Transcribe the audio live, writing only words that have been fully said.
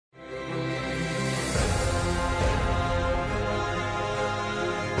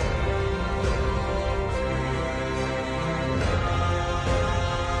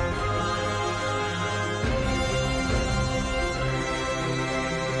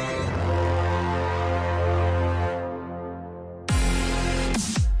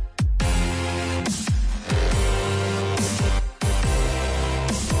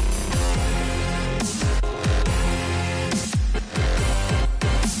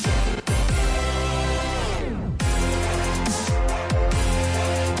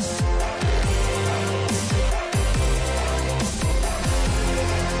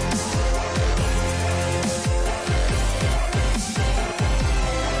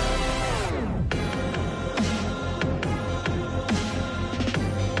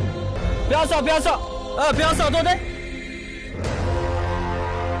ፒያሳ ዶደ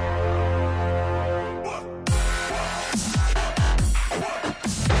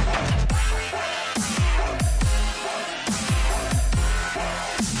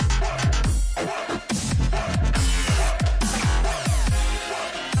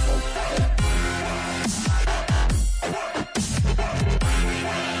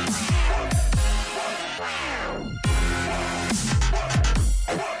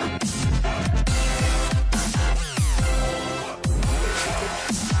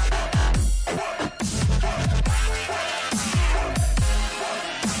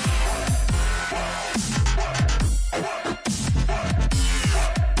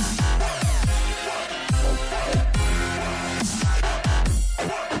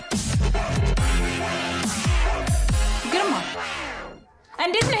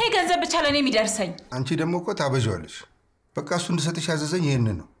ለኔ የሚደርሰኝ አንቺ ደግሞ እኮ ታበዣለሽ በቃ እሱ እንድሰጥሽ ያዘዘኝ ይሄን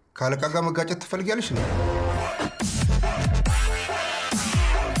ነው ካለቃ ጋር መጋጨት ትፈልጊያለሽ ነው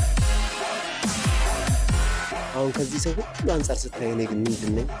አሁን ከዚህ ሰው ሁሉ አንፃር ስታይ እኔ ግን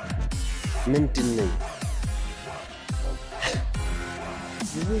ምንድነኝ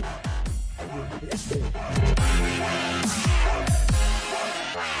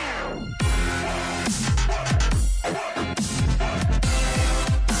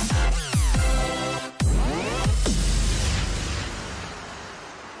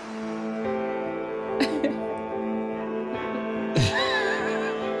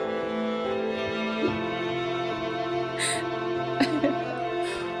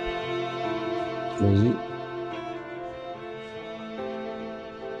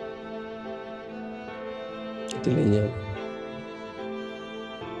ትለኛለህ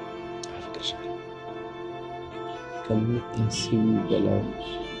አፍቅርሻለሁ ከምትታስቢው በላይ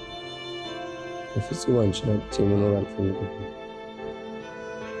በፍጹም አንቺን አጥቼ መኖር አልፈልግም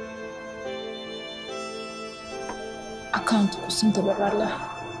አካውንት ስንት ብር አለ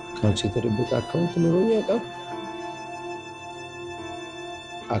ካንቺ የተደበቀ አካውንት ኖሮኝ ያውቃል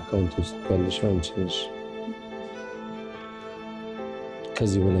አካውንት ውስጥ ያለሽው አንቺ ነሽ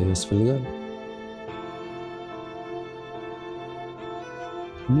ከዚህ በላይ ያስፈልጋል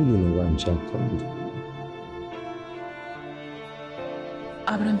ሙሉ ነው ባንቺ አካውንት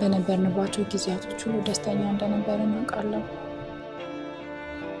አብረን በነበርንባቸው ጊዜያቶች ሁሉ ደስተኛ እንደነበርን አውቃለሁ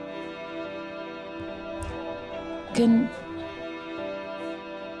ግን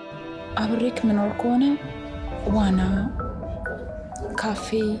አብሬክ መኖር ከሆነ ዋና ካፌ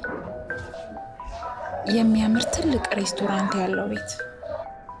የሚያምር ትልቅ ሬስቶራንት ያለው ቤት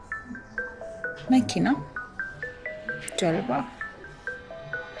መኪና ጀልባ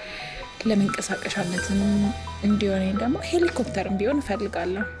ለመንቀሳቀሻነትም እንዲሆነኝ ደግሞ ሄሊኮፕተርም ቢሆን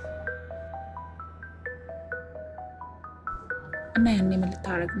እፈልጋለሁ እና ያኔ ምን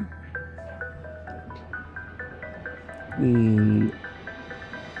ልታረግ ነው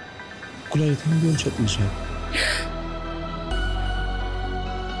ኩላሊትም ቢሆን ሸጥልሻለሁ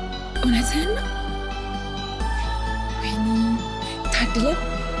እውነትህን ነው ወይኔ ታድለን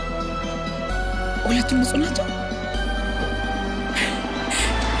ሁለቱም ንጹህ ናቸው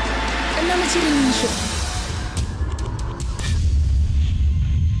እና መቼ ልንሽጥ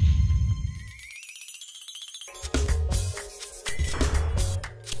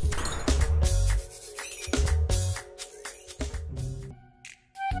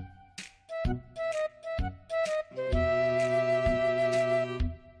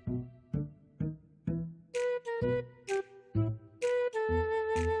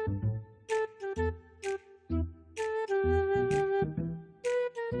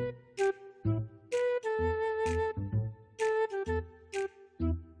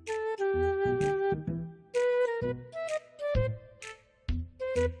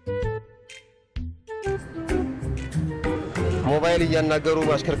ሞባይል እያናገሩ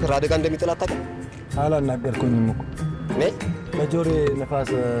ማሽከርከር አደጋ እንደሚጥል አታውቅም? አላናገርኩኝም እኮ በጆሬ ነፋስ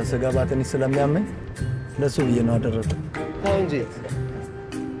ስገባ ትንሽ ስለሚያመኝ ለሱ ብዬ ነው አደረኩት። አዎ እንጂ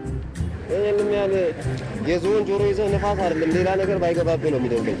እኔም ያለ የዞን ጆሮ ይዘህ ነፋስ አይደለም ሌላ ነገር ባይገባብህ ነው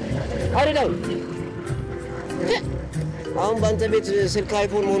የሚደንቀኝ። አይደለም አሁን ባንተ ቤት ስልክ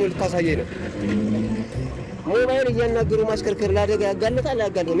አይፎን መሆኑን ልታሳየኝ ነው። ሞባይል እያናገሩ ማሽከርከር ለአደጋ ያጋልጣል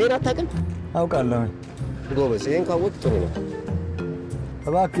አያጋልጥም? ምን አታውቅም? አውቃለሁ። ጎበዝ ይሄን ካወቅ ጥሩ ነው።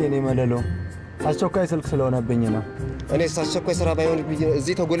 እባክህ እኔ መለሎ አስቸኳይ ስልክ ስለሆነብኝ ነው። እኔስ አስቸኳይ ስራ ባይሆን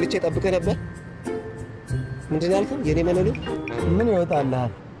እዚህ ተጎልቼ ጠብቀህ ነበር። ምንድን ያልከው? የኔ መለሎ ምን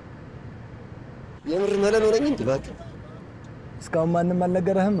ይወጣልሃል? የምር መለሎ ነኝ እንዴ? እባክህ እስካሁን ማንም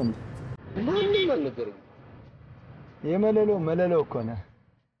አልነገረህም እንዴ? ማንም አልነገረኝም። መለሎ እኮ ነህ።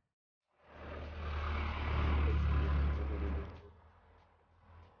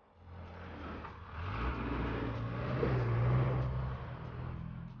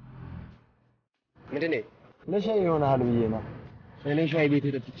 ምንድነው ለሻይ ይሆናል ብዬ ነው እኔ ሻይ ቤት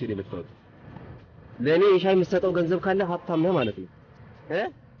ተጥቼ ለመጣው ለኔ ሻይ የምትሰጠው ገንዘብ ካለ ሀብታም ነህ ማለት ነው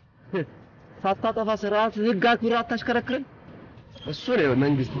ሳታጠፋ ስርዓት ህግ አክብር አታሽከረክረን እሱ ነው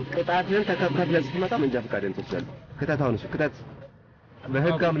መንግስት ቅጣትን ተከታትለህ ስትመጣ መንጃ ፈቃድን ትወስዳለህ ክተት አሁን እሱ ክተት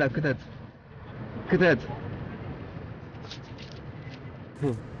በህግ አምላክ ክተት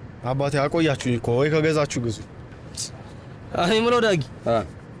አባቴ አቆያችሁኝ እኮ ወይ ከገዛችሁ ግዙ አይ ምሎ ዳጊ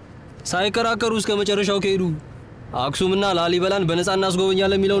ሳይከራከሩ እስከ መጨረሻው ከሄዱ አክሱምና ላሊበላን በነፃ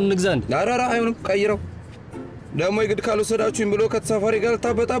እናስጎበኛለን የሚለውን እንግዛን አራራ አይሁን ቀይረው ደሞ ይግድ ካልወሰዳችሁኝ ብሎ ከተሳፋሪ ጋር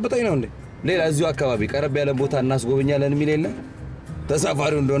ታበጣበጣኝ ነው እንዴ ሌላ እዚሁ አካባቢ ቀረብ ያለ ቦታ እናስጎበኛለን የሚል የለ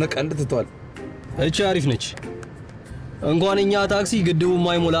ተሳፋሪው እንደሆነ ቀልድ ትቷል እቺ አሪፍ ነች እንኳን እኛ ታክሲ ግድቡ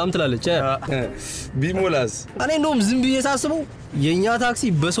ማይሞላም ትላለች ቢሞላስ እኔ እንደውም ዝም ብዬ ሳስበው የኛ ታክሲ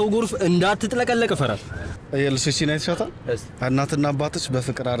በሰው ጎርፍ እንዳትጥለቀለቅ ፈራል የልሽቺ ነው የተሻታል እናትና አባትሽ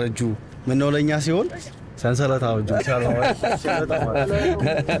በፍቅር አረጁ ምን ነው ለኛ ሲሆን ሰንሰለት አውጁ ይቻላል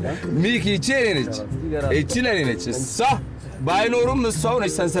ሚኪ እቺ ነች እሷ ባይኖሩም እሷው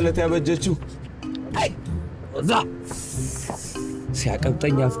ነች ሰንሰለት ያበጀችው አይ እዛ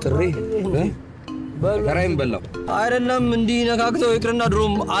ሲያቀብጠኝ አፍጥሬ በራይም በላው አይደለም እንዲህ ነካክተው ይቅርና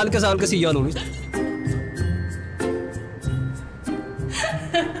ድሮም አልቀስ እያሉ ነው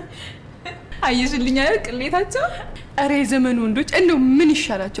አይሽልኛ ቅሌታቸው አሬ ዘመን ወንዶች እንደው ምን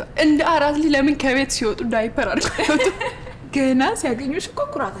ይሻላቸው እንደ አራት ለምን ከቤት ሲወጡ ዳይፐር አድርገው ገና ሲያገኙሽ እኮ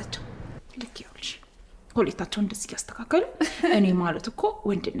ኩራታቸው ልክ ይውልሽ ፖለቲካቸው እንደዚህ ያስተካከሉ እኔ ማለት እኮ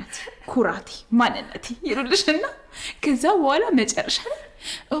ወንድነት ኩራቲ ማንነቴ ይሉልሽና ከዛ በኋላ መጨረሻ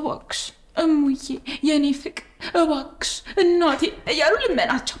እባክሽ እሙዬ የኔ ፍቅር እባክሽ እናቴ እያሉ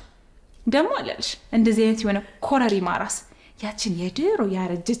ልመናቸው ደሞ አለልሽ እንደዚህ አይነት የሆነ ኮረሪ ማራስ ያችን የድሮ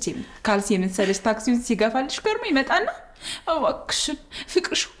ያረጀች ካልሲ የምንሰለሽ ታክሲውን ሲገፋልሽ ገርሞ ይመጣና እባክሽ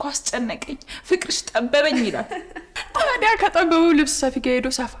ፍቅርሽ እኮ አስጨነቀኝ ፍቅርሽ ጠበበኝ ይላል ታዲያ ከጠበበው ልብስ ሰፊ ጋር ሄዶ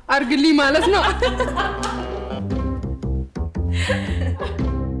ሰፋ አርግልኝ ማለት ነው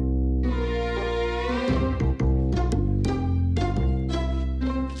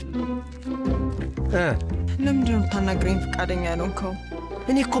ለምንድን ነው ታናግረኝ ፍቃደኛ ያልሆንከው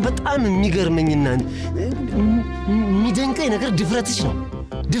እኔ እኮ በጣም የሚገርመኝና የሚደንቀኝ ነገር ድፍረትሽ ነው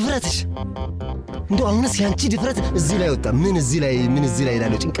ድፍረትሽ እንደው አሁንስ ያንቺ ድፍረት እዚህ ላይ ወጣ ምን እዚህ ላይ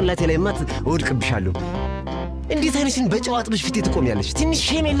ይላል ጭንቅላቴ ላይ ማት ወድቅብሻለሁ እንዴት አይነሽን በጨዋጥብሽ ፊት ትቆሚያለሽ ትንሽ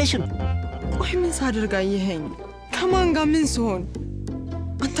ሼም የለሽም ወይ ምን ሳደርጋ ይሄኝ ከማን ጋር ምን ሲሆን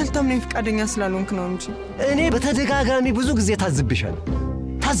አንተ ልታምነኝ ፍቃደኛ ስላልሆንክ ነው እንጂ እኔ በተደጋጋሚ ብዙ ጊዜ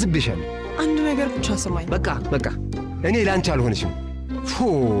ታዝብሻለሁ አንድ ነገር ብቻ ስማኝ በቃ እኔ ላንቺ አልሆንሽም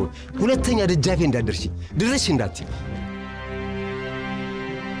ሁለተኛ ደጃፌ እንዳደርሽ ድረሽ እንዳትይ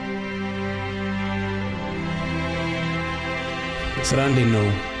ስራ እንዴት ነው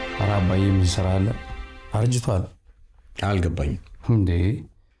አራባዬ ምን ስራ አለ አርጅቷል አልገባኝም እንዴ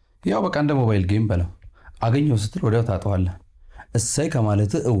ያው በቃ እንደ ሞባይል ጌም በለው አገኘው ስትል ወዲያው ታጠዋለህ እሰይ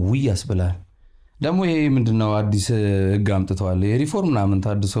ከማለት እውይ ያስብላል ደሞ ይሄ ምንድነው አዲስ ህግ አምጥተዋል የሪፎርም ምናምን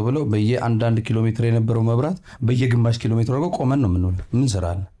ታድሶ ብለው በየ1 ኪሎ ሜትር የነበረው መብራት በየግማሽ ኪሎ ሜትር አድርገው ቆመን ነው የምንውለው ምን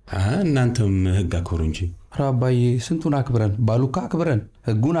ስራል እናንተም ህግ አክብሩ እንጂ ራባዬ ስንቱን አክብረን ባሉካ አክብረን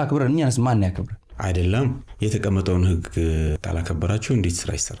ህጉን አክብረን እኛንስ ማን ያከብረን አይደለም የተቀመጠውን ህግ ካላከበራችሁ እንዴት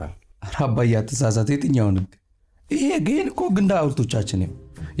ስራ ይሰራል ራባዬ አትሳሳት የትኛውን ህግ ይሄ ግን እኮ ግንዳ አውርቶቻችን ነው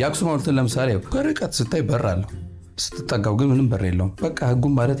ያክሱም አውርተን ለምሳሌ ከርቀት ስታይ በር አለው ስትጠጋው ግን ምንም በር የለውም በቃ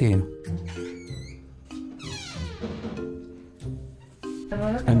ህጉን ማለት ይሄ ነው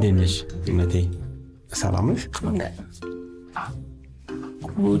እንዴት ነሽ እመቴ ሰላም ነሽ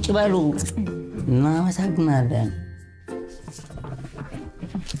ቁጭ በሉ እናመሰግናለን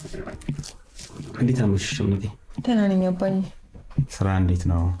እንዴት አመሽሽ እመቴ ደህና ነኝ አባዬ ስራ እንዴት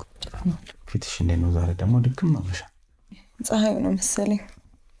ነው ፊትሽ እንዴት ነው ዛሬ ደግሞ ድክም አለሽ ፀሐይ ነው መሰለኝ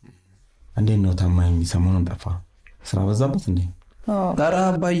እንዴት ነው ታማኝ ሰሞኑን ጠፋ ስራ በዛበት እንዴ ዳራ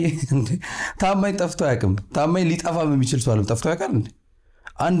አባዬ እንዴ ታማኝ ጠፍቶ ያቅም ታማኝ ሊጠፋ በሚችል ሰው አለም ጠፍቶ ያቃል እንዴ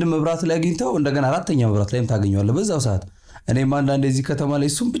አንድ መብራት ላይ አግኝተው እንደገና አራተኛ መብራት ላይም ታገኘዋለህ በዛው ሰዓት እኔም አንዳንዴ እዚህ ከተማ ላይ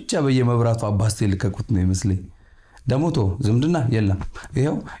እሱም ብቻ በየመብራቱ አባስቴ ልከኩት ነው ይመስለኝ ደሞቶ ዝምድና የለም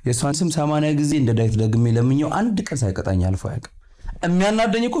ይሄው የሷን ስም 80 ጊዜ እንደ ዳዊት ደግሜ ለምኘው አንድ ቀን ሳይቀጣኝ አልፎ ያቅም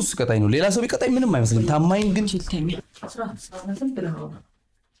የሚያናደኝ እኮ እሱ ቀጣኝ ነው ሌላ ሰው ቢቀጣኝ ምንም አይመስልም ታማኝ ግን ችልተኛ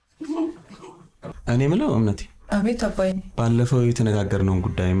እኔ ምለው እምነቴ አቤት አባዬ ባለፈው የተነጋገርነው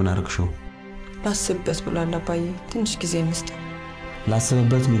ጉዳይ ምን አርክሽው ላስብበት ብሏል አባዬ ትንሽ ጊዜ እንስጥ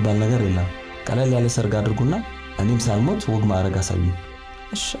ላስብበት የሚባል ነገር የለም ቀለል ያለ ሰርግ አድርጉና እኔም ሳልሞት ወግ ማረግ አሳዩ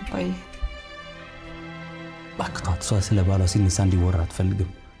እሺ አባዬ ባክቷት ሰው ስለባሏ ሲነሳ እንዲወራ አትፈልግም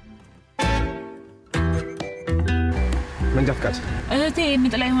መንጃ ፍቃድ እህቴ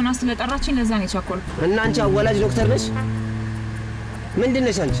ምጥ ላይ ሆና ስለጠራችኝ ለዛ ነው የቻኮልኩ። እና አንቺ አዋላጅ ዶክተር ነሽ? ምንድን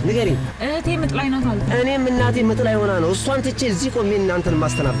ነሽ አንቺ? ንገሪኝ። እህቴ ምጥ ላይ ናት አልኩ። እኔም እናቴ ምጥ ላይ ሆና ነው እሷን ትቼ እዚህ ቆሜ እናንተን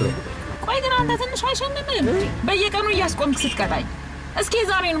ማስተናብረው። ቆይ ግን አንተ ትንሽ አይሸንምም? በየቀኑ እያስቆምክ ስትቀጣኝ። እስኪ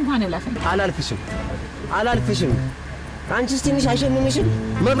ዛሬን እንኳን እለፈኝ። አላልፍሽም። አንቺስ ትንሽ አይሸንምሽም?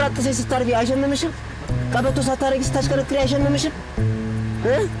 መብራት ጥሰሽ ስታርፊ አይሸንምሽም? ቀበቶ ሳታረጊ ስታሽከረክሪ አይሸንምሽም?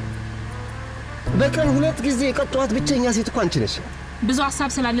 በቀን 2 ጊዜ የቀጧት ብቸኛ ሴት እኮ አንቺ ነሽ። ብዙ ሐሳብ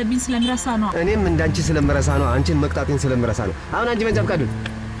ስላለብኝ ስለምረሳ ነው። እኔም እንዳንቺ ስለምረሳ ነው። አንቺን መቅጣቴን ስለምረሳ ነው። አሁን አንቺ መንጃ ፍቃዱን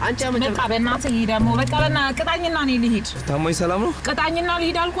አንቺ አመጣ። በቃ በእናትህ ሂድ ደግሞ በቃ በእናትህ ቅጣኝና እኔ ልሂድ። ታማኝ ሰላም ነው? ቅጣኝና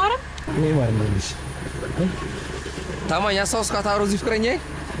ልሂድ አልኩህ አይደል? እኔ ማለት ነው ልጅ ታማኝ አሳውስካት አብሮ እዚህ ፍቅረኛዬ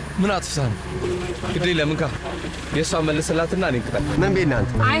ምን አጥፍታ ነው? ግዴ ለምንካ የሷ መልስላትና እኔ ቅጣኝ። ምን ቤት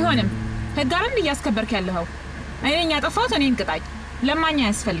ናንተ? አይሆንም። ህግ አይደል እያስከበርክ ያለኸው? እኔን ያጠፋሁት እኔን ቅጣኝ። ለማኛ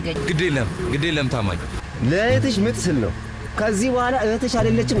ያስፈልገኝ። ግዴ ለም ታማኝ ለእህትሽ ምጥ ስል ነው። ከዚህ በኋላ እህትሽ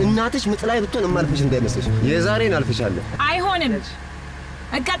አይደለችም እናትሽ ምጥ ላይ ብትሆን እማልፍሽ እንዳይመስልሽ። የዛሬን አልፍሻለሁ። አይሆንም።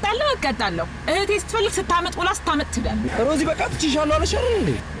 እቀጣለሁ። እህቴ ስትፈልግ ስታመጥ ውላ ስታመጥ ትደል። ሮዚ በቃ ትችሻለሁ አለሽ አይደል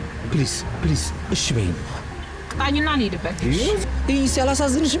እንዴ? ፕሊዝ እሺ በይኝ። ቅጣኝና ልሂድበት። ይህ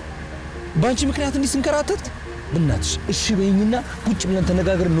ሲያላሳዝንሽም በአንቺ ምክንያት እንዲህ ስንከራተት እናትሽ እሺ በይኝና ቁጭ ብለን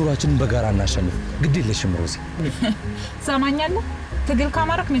ተነጋግረን ኑሯችንን በጋራ እናሸንፍ። ግድ የለሽም ሮዚ። ሰማኛለህ? ትግል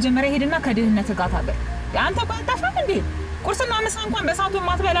ካማረክ መጀመሪያ ሄድና ከድህነት ጋር ታገል። አንተ ባጣፋም እንዴ ቁርስና ምሳ እንኳን በሰዓቱ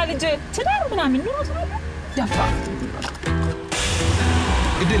ማትበላ ልጅ ትዳር ምናምን ኑሮ ትኖር ደፋ።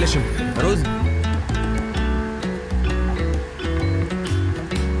 ግድ የለሽም ሮዚ።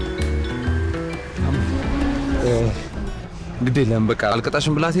 ግድ የለም በቃ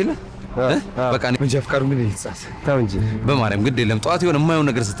አልቀጣሽም ብላት የለ በቃ እኔ መንጃ ፍቃዱን ግን ይጻፍ ተው እንጂ በማርያም ግድ የለም። ጠዋት ይሆን የማይሆን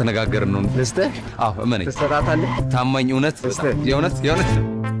ነገር ስትነጋገር ነው ልስጥህ። አዎ እመነኝ። ትሰጣታለህ? ታማኝ እውነት የእውነት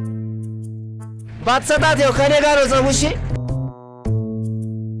ባትሰጣት ያው ከኔ ጋር ነው ጸቡ። እሺ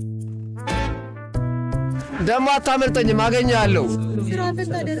ደግሞ አታመልጠኝም፣ አገኘሃለሁ። ስራ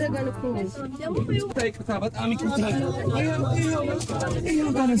ተደረጋል እኮ ይቅርታ፣ በጣም ይቅርታ።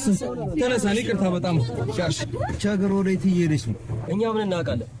 ተነሳ፣ ይቅርታ በጣም ሻሽ ቸገር ወዴት እየሄደች ነው? እኛ ምን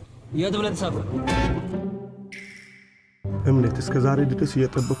እናውቃለን? የት ብለህ ተሳፈር? እምነት እስከ ዛሬ ድረስ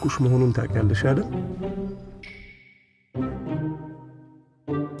እየጠበቅኩሽ መሆኑን ታውቂያለሽ አይደል?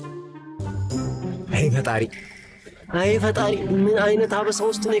 አይ ፈጣሪ ምን አይነት አበሳ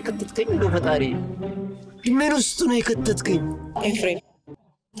ውስጥ ነው የከተትከኝ? እንደው ፈጣሪ ምን ውስጥ ነው የከተትከኝ? ኤፍሬም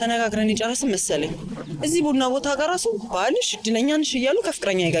ተነጋግረን የጨረስን መሰለኝ። እዚህ ቡና ቦታ ጋር ራሱ ባልሽ እድለኛ ነሽ እያሉ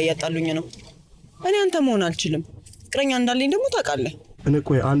ከፍቅረኛ ጋር እያጣሉኝ ነው። እኔ አንተ መሆን አልችልም። ፍቅረኛ እንዳለኝ ደግሞ ታውቃለህ። እኔ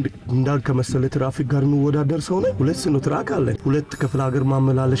ቆይ አንድ እንዳልከ መሰለ ትራፊክ ጋር እንወዳደር ሰው ነኝ። 2 ስኖ ትራክ አለኝ፣ 2 ክፍለ ሀገር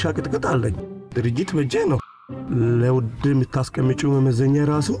ማመላለሻ ቅጥቅጥ አለኝ። ድርጅት በጄ ነው። ለውድ የምታስቀምጪው መመዘኛ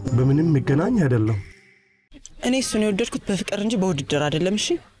ራሱ በምንም የሚገናኝ አይደለም። እኔ እሱን የወደድኩት በፍቅር እንጂ በውድድር አይደለም። እሺ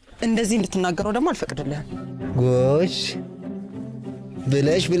እንደዚህ እንድትናገረው ደግሞ አልፈቅድልህም። ጎሽ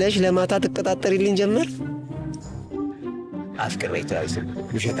ብለሽ ለማታ ትቀጣጠሪልኝ ጀመር። አፍቅሬ ታይስ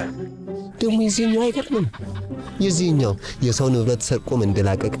ውሸታ ደግሞ የዚህኛው አይገርምም? የዚህኛው የሰው ንብረት ሰርቆ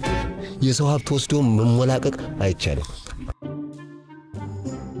መንደላቀቅ፣ የሰው ሀብት ወስዶ መሞላቀቅ አይቻልም።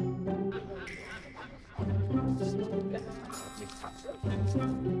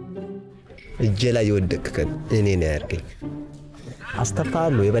 እጄ ላይ የወደቅከን እኔ ነው ያርገኝ።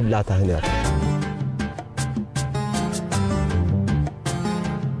 አስተፋለሁ የበላታህን ያር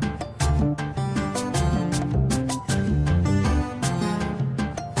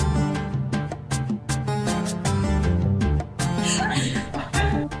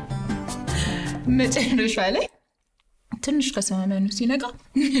መጨረሻ ላይ ትንሽ ከሰማመኑ ሲነጋ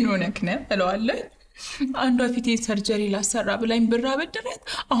ምን ሆነክ ነው እለዋለሁ። አንዷ ፊቴ ሰርጀሪ ላሰራ ብላኝ ብር አበደረኝ።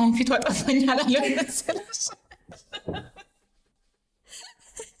 አሁን ፊቷ ጠፋኛል አለ መሰለሽ።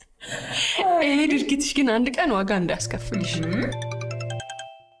 ይሄ ድርጊትሽ ግን አንድ ቀን ዋጋ እንዳያስከፍልሽ።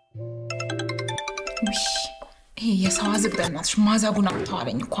 ይሄ የሰው አዝግ በእናትሽ ማዛጉን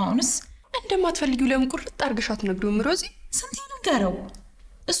አታዋለኝ እኮ። አሁንስ እንደማትፈልጊው ለምን ቁርጥ አድርገሻት ነግሪው ሮዚ? ስንት ነገረው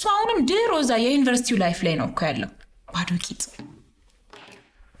እሱ። አሁንም ድሮ እዛ የዩኒቨርሲቲው ላይፍ ላይ ነው እኮ ያለው። ባዶ ቂጥ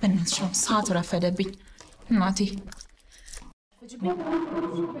በእናትሽ ነው። ሰዓት ረፈደብኝ እናቴ።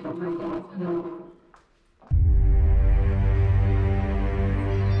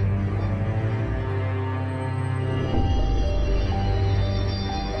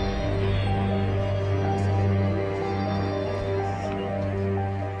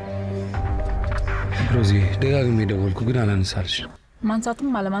 ሮዚ ደጋግሜ ደወልኩ ግን አላነሳልሽ።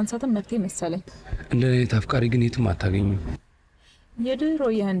 ማንሳትም አለማንሳትም መብቴ መሰለኝ። እንደኔ ታፍቃሪ ግን የትም አታገኙ። የድሮ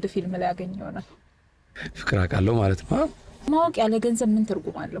የህንድ ፊልም ላይ ያገኘው ነው። ፍቅር አቃለው ማለት ነው። ማወቅ ያለ ገንዘብ ምን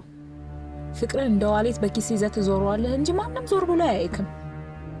ትርጉም አለው? ፍቅርን እንደዋሌት በኪስ ይዘህ ትዞረዋለህ እንጂ ማንም ዞር ብሎ አያይክም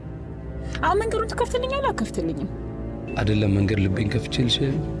አሁን መንገዱን ትከፍትልኛለህ አከፍትልኝም አይደለም መንገድ ልቤን ከፍቼልሽ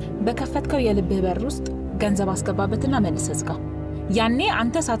በከፈትከው የልብህ በር ውስጥ ገንዘብ አስገባበትና መልሰህ ዝጋ ያኔ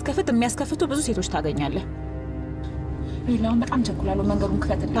አንተ ሳትከፍት የሚያስከፍቱ ብዙ ሴቶች ታገኛለህ ይላው በጣም ቸኩላለሁ መንገዱን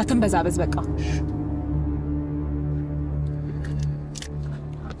ክፈትልኝ አትንበዛበዝ በቃ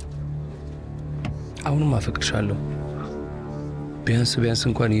አሁንም አፈቅርሻለሁ ቢያንስ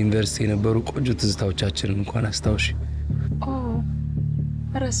እንኳን ዩኒቨርሲቲ የነበሩ ቆንጆ ትዝታዎቻችንን እንኳን አስታውሺ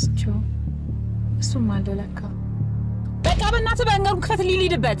ረስቸው እሱም አለለካ በቃ በእናትህ መንገዱን ክፈትልኝ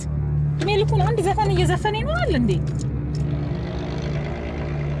ልሂድበት እኔ ልኩን አንድ ዘፈን እየዘፈነ ይኖራል እንዴ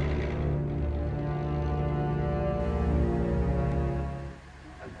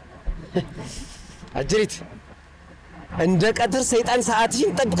አጅሪት እንደ ቀትር ሰይጣን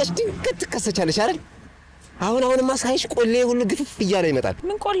ሰዓትሽን ጠብቀሽ ድንገት ትከሰቻለሽ አይደል አሁንማ ሳይሽ ቆሌ ሁሉ ግፍፍ እያለ ይመጣል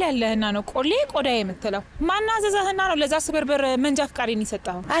ምን ቆሌ ያለህና ነው ቆሌ ቆዳዬ የምትለው ማን አዘዘህና ነው ለዛ ስበርበር መንጃ ፍቃዴን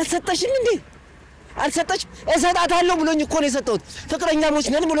ይሰጣው አልሰጠሽም እንዴ አልሰጠሽ እሰጣታለሁ ብሎኝ እኮ ነው የሰጠሁት ፍቅረኛሞች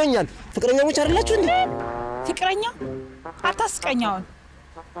ነን ብሎኛል ፍቅረኛሞች አይደላችሁ እንዴ ፍቅረኛ አታስቀኛውን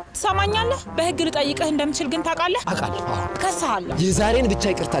ሰማኛለህ በህግ ልጠይቅህ እንደምችል ግን ታውቃለህ አውቃለሁ ከሳለሁ የዛሬን ብቻ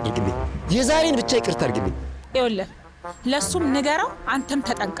ይቅርታ አድርግልኝ ይኸውልህ ለሱም ንገረው አንተም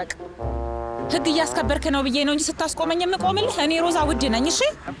ተጠንቀቅ ህግ እያስከበርክ ነው ብዬ ነው እንጂ ስታስቆመኝ የምቆምልህ እኔ ሮዛ ውድ ነኝ እሺ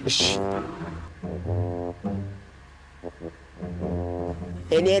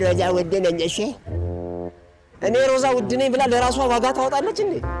እኔ ሮዛ ውድ ነኝ እሺ እኔ ሮዛ ውድ ነኝ ብላ ለራሷ ዋጋ ታወጣለች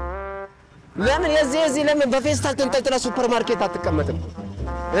እንዴ ለምን የዚህ ለምን በፌስታል ተንጠልጥላ ሱፐርማርኬት አትቀመጥም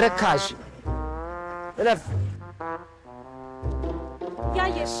ረካሽ እለፍ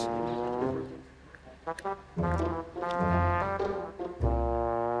ያየሽ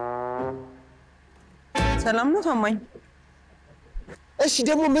ሰላም ነው ታማኝ እሺ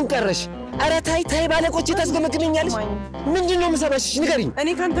ደግሞ ምን ቀረሽ አረ ታይ ባለቆቼ ታስገመግመኛለሽ ምንድነው መሰባሽ ንገሪኝ እኔ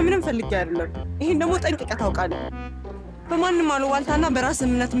ካንተ ምንም ፈልጌ አይደለም ይሄን ደግሞ ጠንቅቀህ ታውቃለህ በማንንም አልዋልታና በራስ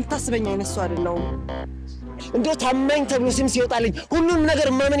እምነት የምታስበኝ አይነት ሰው አይደለሁም እንደው ታማኝ ተብሎ ስም ሲወጣልኝ ሁሉንም ነገር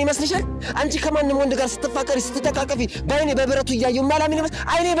ማመን ይመስልሻል አንቺ ከማንም ወንድ ጋር ስትፋቀሪ ስትተቃቀፊ ባይኔ በብረቱ ያያየው ማላምን ይመስል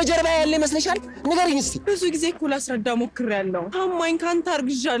አይኔ በጀርባ ያለ ይመስልሻል ንገሪኝ እስቲ ብዙ ጊዜ እኮ ላስረዳ ሞክሬያለሁ ታማኝ ካንተ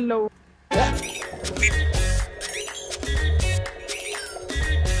አርግዣለሁ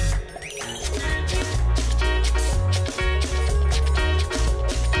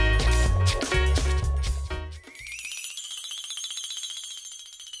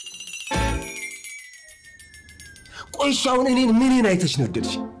ቆይሻውን እኔን ምንን አይተሽ ነው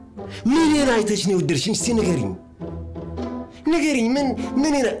ወደድሽ ምንን አይተሽ ነው ወደድሽኝ እስቲ ንገሪኝ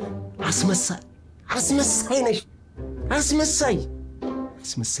ምን አስመሳይ ነሽ አስመሳይ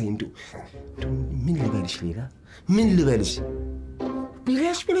እንደው ምን ልበልሽ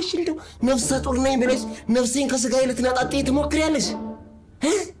ብለሽ እንደው ነፍሰ ጡር ነኝ ብለሽ ነፍሴን ከስጋዬ ልትናጣጤ ትሞክሪያለሽ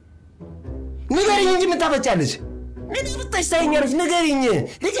ንገሪኝ እንጂ ምን ታበጫለሽ ምን ብታሽ ታይኛለሽ ንገሪኝ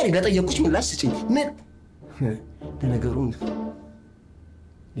ለጠየቁሽ ምላሽ ስጪኝ ምን ለነገሩን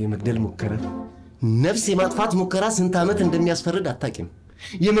የመግደል ሙከራ ነፍስ የማጥፋት ሙከራ ስንት ዓመት እንደሚያስፈርድ አታቂም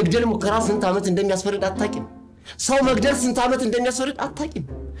የመግደል ሙከራ ስንት ዓመት እንደሚያስፈርድ አታቂም ሰው መግደል ስንት ዓመት እንደሚያስፈርድ አታቂም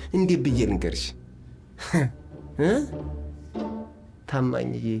እንዴ ብዬ ልንገርሽ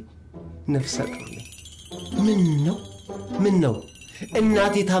ታማኝዬ ነፍሰ ጡር ነኝ ምን ነው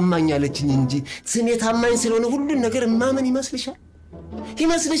እናቴ ታማኝ አለችኝ እንጂ ስሜ ታማኝ ስለሆነ ሁሉን ነገር ማመን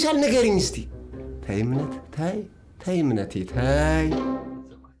ይመስልሻል ንገሪኝ እስቲ ታይ እምነቴ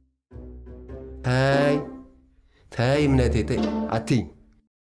እምነቴ አትይኝ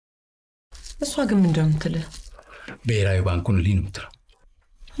እሷ ግን ምን እንደምትልህ ብሔራዊ ባንኩን ሊንምትራ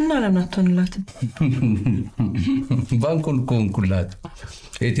እና ለምን አትሆንላትም ባንኩን ኮንኩላት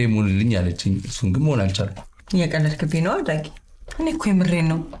ኤቲኤሙን ልኝ አለችኝ እሱን ግን መሆን አልቻልኩም እየቀለድክብኝ ነው ዳጊ እኔ እኮ የምሬን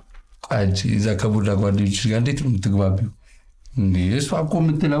ነው አንቺ እዛ ከቡዳ ጓደኞችሽ ጋር እንዴት ነው የምትግባቢው እንዴ እሷ እኮ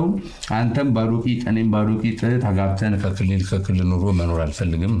የምትለው አንተም ባዶቂጥ እኔም ባዶቂጥ ተጋብተን ከክልል ኑሮ መኖር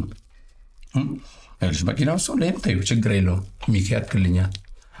አልፈልግም እልሽ መኪናው ሰው ላይ ታዩ ችግር የለውም ሚኪ ያክልኛል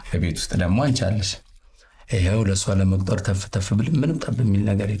በቤት ውስጥ ደግሞ አንቺ አለሽ ይሄው ለሷ ለመቅጠር ተፍ ብል ምንም ጠብ የሚል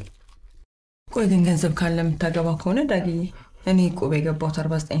ነገር የለም ቆይ ግን ገንዘብ ካለ የምታገባው ከሆነ ዳጊዬ እኔ ቆቤ ገባው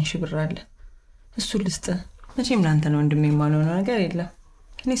 49000 ብር አለ እሱ ልስጥ መቼም ላንተ ነው ወንድሜ የማለው ነገር የለም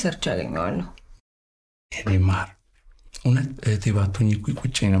እኔ ሰርች አገኘዋለሁ እኔ ማር እውነት እህቴ ባትሆኝ እኮ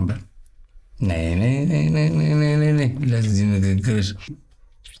ቁጭኝ ነበር ነይ ለዚህ ንግግርሽ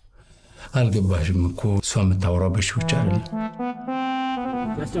አልገባሽም እኮ እሷ የምታወራው በሺዎች አይደል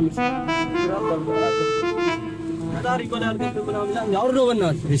ዳሪ ቆላል ግን አውርዶ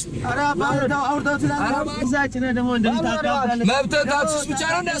በእናትህ ኧረ አውርዶ ትላለህ እዛችን ደግሞ እንደምታካፍለን መብትህ ታክሲስ ብቻ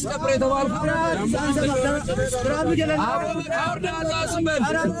ነው እንዳያስከብር የተባልኩት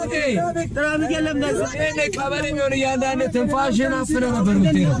ትራፊክ የለም እኔ ቀበሌ የሚሆን እያንዳንድ ትንፋሽን አፍነህ ነበር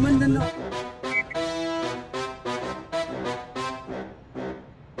የምትሄደው ምንድን ነው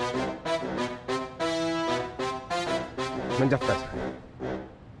መንጃ ፈቃድ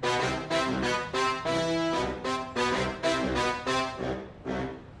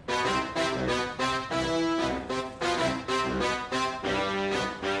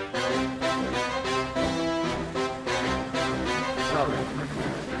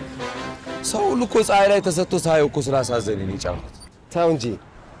ሰው ሁሉ እኮ ፀሐይ ላይ ተሰጥቶ ሳየው እኮ ስላሳዘነኝ የጫንኩት ተው እንጂ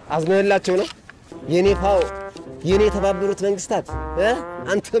አዝነህላቸው ነው የኔ ፋው የኔ የተባበሩት መንግስታት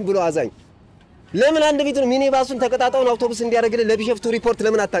አንተም ብሎ አዛኝ ለምን አንድ ቤት ነው ሚኒባሱን ተቀጣጣውን አውቶቡስ እንዲያደርግልህ ለቢሾፍቱ ሪፖርት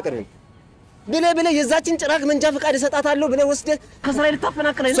ለምን አታቀርብም ብለህ የዛችን ጭራቅ መንጃ ፈቃድ እሰጣታለሁ ብለህ ወስደህ ከስራ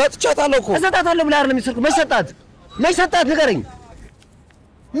ልታፈናቅለኝ ሰጥቻታለሁ እኮ እሰጣታለሁ ብለህ አይደለም የሚሰጥኩ መሰጣት ንገረኝ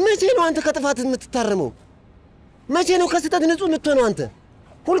መቼ ነው አንተ ከጥፋት የምትታረመው መቼ ነው ከስተት ንጹህ የምትሆነው አንተ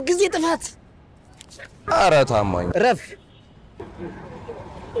ሁሉ ጊዜ ጥፋት ኧረ ታማኝ ረፍ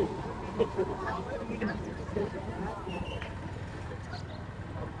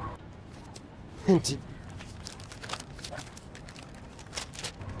እንጂ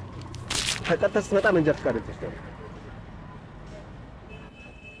ተቀጥተህ ስትመጣ መንጃ ፈቃድ ትወስዳለህ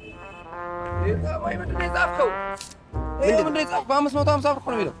ወይ ምንድን ነው የጻፍከው ምንድን ነው የጻፍከው 550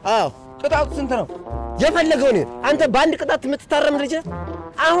 ብር ነው የሚለው አዎ ቅጣቱ ስንት ነው የፈለገውን አንተ በአንድ ቅጣት የምትታረም ልጅ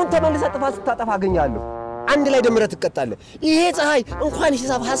አሁን ተመልሰህ ጥፋት ስታጠፋ አገኛለሁ አንድ ላይ ደምረህ ትቀጣለህ ይሄ ፀሐይ እንኳን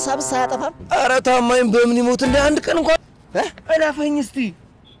ሂሳብ ሐሳብስ ሳያጠፋም ኧረ ታማኝ በምን ይሞት እንደ አንድ ቀን እንኳን እላፈኝ እስቲ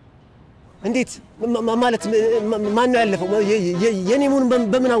እንዴት ማለት ማን ነው ያለፈው የኔ ሙን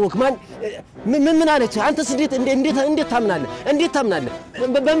በምን አወቅ ማን ምን አለች አንተስ እንዴት ታምናለህ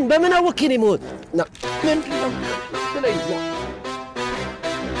በምን አወቅ የኔ ሙን ምንድነው ስለይዛ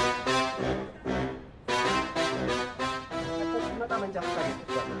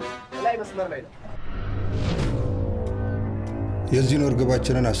የዚህን ወር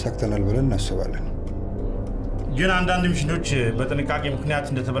ግባችንን አሳክተናል ብለን እናስባለን ግን አንዳንድ ሚሽኖች በጥንቃቄ ምክንያት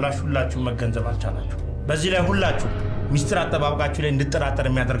እንደተበላሹ ሁላችሁም መገንዘብ አልቻላችሁ በዚህ ላይ ሁላችሁ ሚስጥር አጠባብቃችሁ ላይ እንድጠራጠር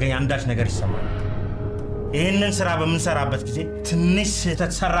የሚያደርገኝ አንዳች ነገር ይሰማል ይህንን ስራ በምንሰራበት ጊዜ ትንሽ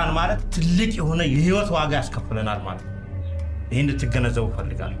ስህተት ሰራን ማለት ትልቅ የሆነ የህይወት ዋጋ ያስከፍለናል ማለት ይህን እንድትገነዘቡ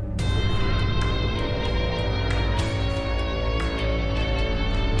እፈልጋለሁ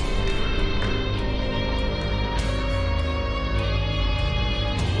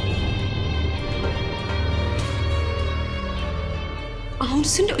አሁን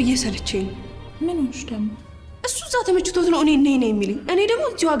እንደው እየሰለቸኝ ምን ሆነሽ ደግሞ እሱ እዛ ተመችቶት ነው እኔ የሚልኝ እኔ ደግሞ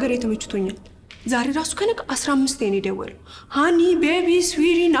እዚሁ ሀገር ተመችቶኛል ዛሬ ራሱ ከነቀ 15 የኔ ደወል ሃኒ ቤቢ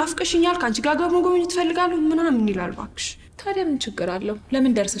ስዊሪን አፍቀሽኛል ካንቺ ጋር ገብሮ ጎብኝ ትፈልጋለሁ ምናምን ይላል ባክሽ ታዲያ ምን ችግር አለው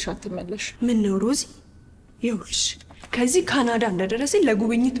ለምን ደርሰሽ አትመለሽ ምን ነው ሮዚ ይውልሽ ከዚህ ካናዳ እንደደረሰ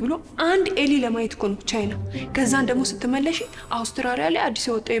ለጉብኝት ብሎ አንድ ኤሊ ለማየት እኮ ነው ቻይና ከዛን ደግሞ ስትመለሽ አውስትራሊያ ላይ አዲስ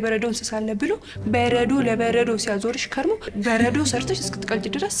የወጣው የበረዶ እንስሳ አለ ብሎ በረዶ ለበረዶ ሲያዞርሽ ከርሞ በረዶ ሰርተሽ እስክትቀልጭ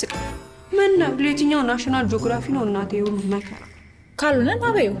ድረስ ስቅ ምን ነው ለየትኛው ናሽናል ጂኦግራፊ ነው እናቴ ይሁን መከራ ካልሆነ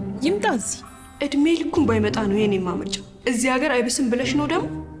ናበዩ ይምጣ እዚህ እድሜ ልኩን ባይመጣ ነው የኔ ማመጫ እዚህ ሀገር አይብስም ብለሽ ነው ደግሞ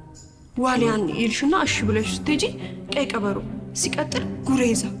ዋሊያን ይልሽና እሺ ብለሽ ስትጂ ቀይ ቀበሮ ሲቀጥል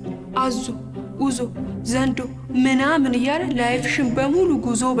ጉሬዛ አዞ ጉዞ ዘንዶ ምናምን እያለ ላይፍሽን በሙሉ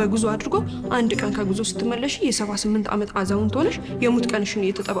ጉዞ በጉዞ አድርጎ አንድ ቀን ከጉዞ ስትመለሽ የ78 ዓመት አዛውንት ሆነሽ የሙት ቀንሽን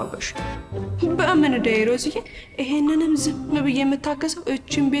እየተጠባበሽ በአመነ ዳይሮዝዬ ይሄንንም ዝም ብዬ የምታገሰው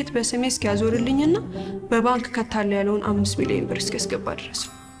እቺን ቤት በስሜ እስኪያዞርልኝና በባንክ ከታለ ያለውን 5 ሚሊዮን ብር እስኪያስገባ ድረስ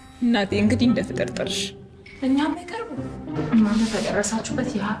እናቴ እንግዲህ እንደተጠርጠርሽ እኛም በቅርቡ እናንተ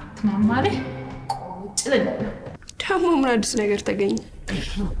ተደረሳችሁበት የሀብት ማማ ላይ ቁጭ ብለን ደግሞ ምን አዲስ ነገር ተገኘ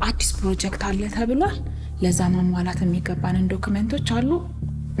አዲስ ፕሮጀክት አለ ተብሏል ለዛ ማሟላት የሚገባንን ዶክመንቶች አሉ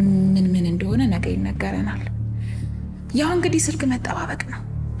ምን እንደሆነ ነገ ይነገረናል ያው እንግዲህ ስልክ መጠባበቅ ነው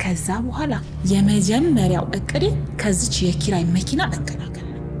ከዛ በኋላ የመጀመሪያው እቅዴ ከዚች የኪራይ መኪና እገላገል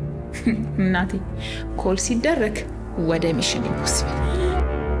ነው እናቴ ኮል ሲደረግ ወደ ሚሽን ኢምፖሲብል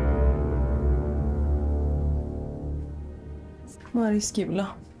ማሪስኪ ብላ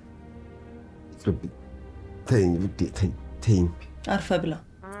ተይኝ ውዴ ተይኝ አርፈ ብላ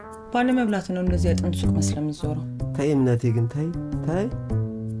ባለመብላት ነው እንደዚህ አጥንት ሱቅ መስለም ይዞረው ተይ እምነቴ ግን ተይ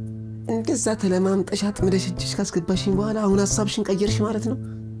እንደዛ ተለማምጠሽ አጥምደሽ እጅሽ ካስገባሽኝ በኋላ አሁን ሐሳብሽን ቀየርሽ ማለት ነው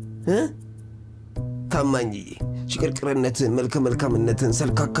ታማኝዬ ሽቅርቅርነትን መልካምነትን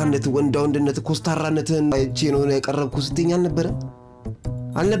ሰልካካነትን ወንዳውንድነትን ኮስታራነትን እጄ ነው የቀረብኩ ስትይኝ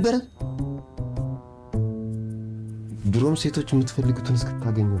አልነበረ ድሮም ሴቶች የምትፈልጉትን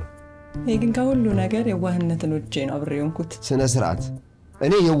እስክታገኙ ነው። ይሄ ግን ከሁሉ ነገር የዋህነትን ወጄ ነው አብሬውንኩት። ስነ ስርዓት።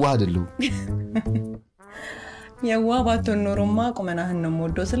 እኔ የዋህ አይደለሁ። የዋህ ባትሆን ኖሮማ ቁመናህን ነው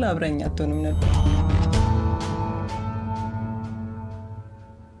የምወደው ስለ አብረኝ አትሆንም ነበር።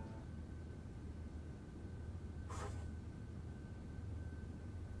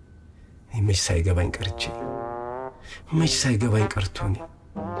 መች ሳይገባኝ ቀርቼ መች ሳይገባኝ ቀርቶኝ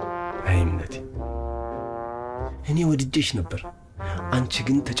አይምነቴ እኔ ወድጄሽ ነበር አንቺ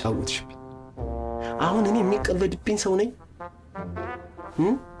ግን ተጫወትሽብኝ አሁን እኔ የሚቀለድብኝ ሰው ነኝ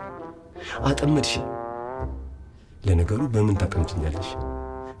አጠመድሽ ለነገሩ በምን ታጠምጅኛለሽ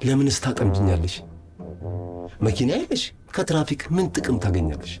ለምንስ ታጠምጅኛለሽ መኪና ያለሽ ከትራፊክ ምን ጥቅም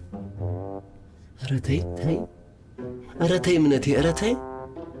ታገኛለሽ ኧረ ተይ እምነቴ ኧረ ተይ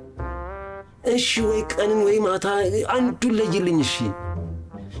እሺ ወይ ቀንን ወይ ማታ አንዱን ለይልኝ እሺ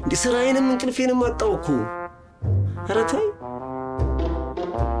እንዴ ስራዬንም እንቅልፌንም አጣው እኮ ኧረ ተይ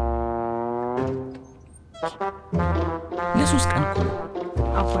ለሶስት ቀን እኮ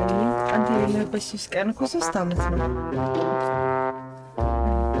አባዬ አንተ የሌለበት 3 ቀን እኮ 3 ዓመት ነው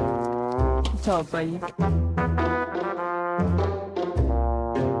ቻው አባዬ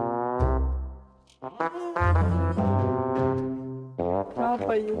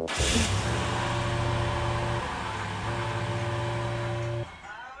አባዬ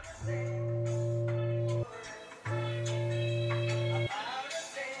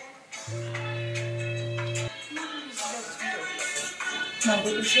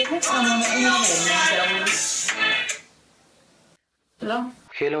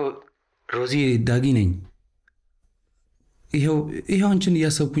ሄሎ ሮዚ ዳጊ ነኝ ይሄው አንቺን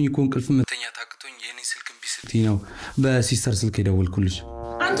ያሰብኩኝ እኮ እንቅልፍ መተኛ ታክቶኝ የኔ ስልክ ቢስቲ ነው በሲስተር ስልክ የደወልኩልሽ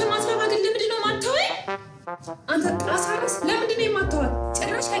አንተ ማስፈራገል ለምንድነው ማተወይ አንተ ጣሳራስ ለምንድነው የማተወው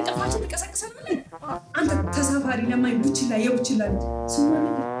ጭራሽ ከእንቅልፋችን ተቀሰቀሰናል አንተ ተሳፋሪ ለማይ ቡችላ የቡችላ ስማኝ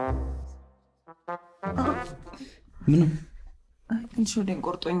ምን እንሽ ወደን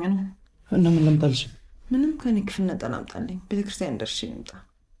ቆርጦኝ ነው እና ምን ለምጣልሽ ምንም ከንክፍና ጠላምጣልኝ ቤተክርስቲያን ደርሼ ልምጣ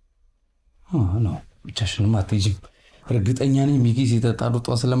ነው ብቻሽን ማትይጂ እርግጠኛ ነኝ ሚጊ ሲተጣሩ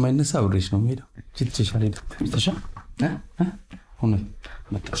ጧ ስለማይነሳ አብሬሽ ነው ሄደው ትችሻል ሄደ ትሻ ሆነ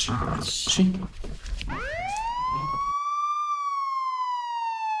መጣሽ እሺ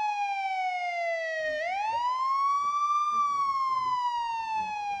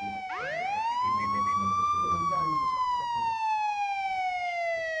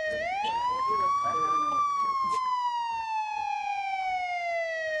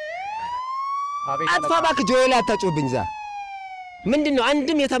አጥፋ እባክህ ጆኤል አታጮህብኝ ዛ ምንድነው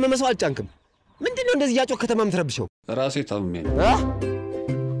አንድም የታመመ ሰው አልጫንክም ምንድነው እንደዚህ ያጮህ ከተማ የምትረብሸው ራሴ ታመመ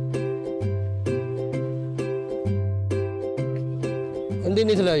እንዴት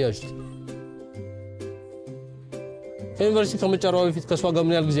ነው የተለያያችሁት ከዩኒቨርሲቲ ከመጨረሻው በፊት ከሷ ጋር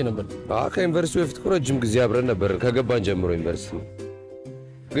ምን ያህል ጊዜ ነበር ከዩኒቨርሲቲ በፊት ረጅም ጊዜ አብረን ነበር ከገባን ጀምሮ ዩኒቨርሲቲ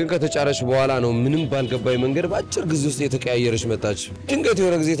ግን ከተጫረሽ በኋላ ነው ምንም ባልገባይ መንገድ ባጭር ጊዜ ውስጥ የተቀያየረች መጣች ድንገት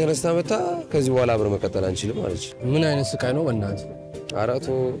የሆነ ጊዜ ተነስታ መጣ ከዚህ በኋላ አብረን መቀጠል አንችልም አለች ምን አይነት ስቃይ ነው በእናትህ አራቶ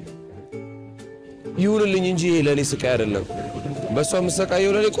ይሁንልኝ እንጂ ለኔ ስቃይ አይደለም በሷ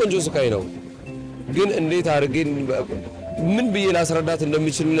መሰቃየው ለኔ ቆንጆ ስቃይ ነው ግን እንዴት አርገን ምን ብዬ ላስረዳት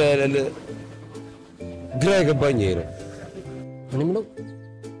እንደምችል ግራ ይገባኝ ይሄ ነው እኔ ምነው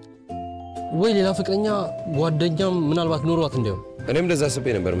ወይ ሌላ ፍቅረኛ ጓደኛም ምናልባት ኖሯት እንደው እኔም እንደዛ አስቤ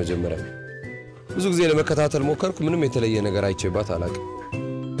ነበር መጀመሪያ ብዙ ጊዜ ለመከታተል ሞከርኩ ምንም የተለየ ነገር አይቼባት አላውቅም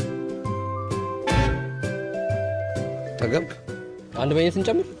ተገምክ አንድ በየት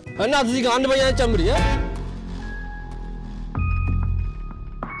እንጨምር እና እዚህ ጋር አንድ በየት እንጨምር ያ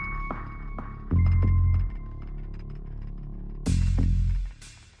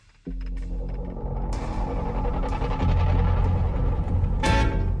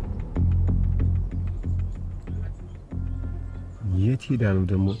የት ሄዳሉ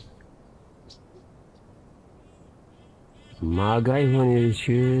ደግሞ ማጋይ ሆነሽ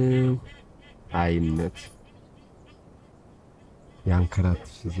አይነት ያንከራት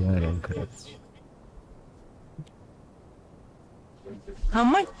ዛሬ ያንከራት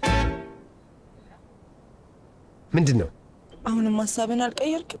አማይ ምንድነው አሁንም ሐሳብን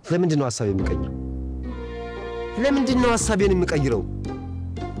አልቀየርክ ለምንድነው ሐሳቤን የምቀይረው ለምንድነው ሐሳቤን የምቀይረው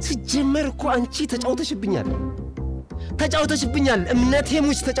ሲጀመር እኮ አንቺ ተጫውተሽብኛል እምነቴ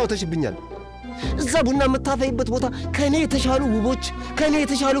ሙች ተጫውተሽብኛል እዛ ቡና መታፈይበት ቦታ ከኔ የተሻሉ ውቦች ከኔ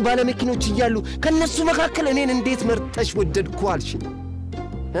የተሻሉ ባለመኪኖች ይያሉ ከነሱ መካከል እኔን እንዴት መርጠሽ ወደድኩ አልሽኝ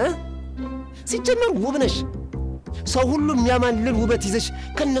ሲጀመር ውብ ነሽ ሰው ሁሉ የሚያማልል ውበት ይዘሽ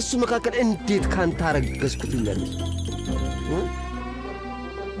ከነሱ መካከል እንዴት ካንተ አረገዝኩት ይላልሽ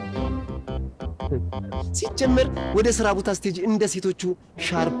ሲጀመር ወደ ስራ ቦታ ስቴጅ እንደ ሴቶቹ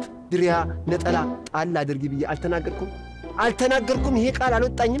ሻርፕ ድሪያ ነጠላ ጣል አድርጊ ብዬ አልተናገርኩም ይሄ ቃል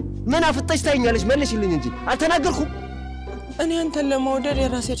አልወጣኝም ምን አፍጠሽ ታይኛለሽ መልሽልኝ እንጂ አልተናገርኩም እኔ አንተን ለመውደድ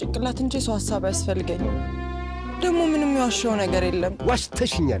የራሴ ጭቅላት እንጂ ሰው ሐሳብ ያስፈልገኝ ደግሞ ምንም ያዋሸው ነገር የለም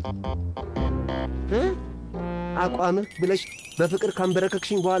ዋሽተሽኛል አቋም ብለሽ በፍቅር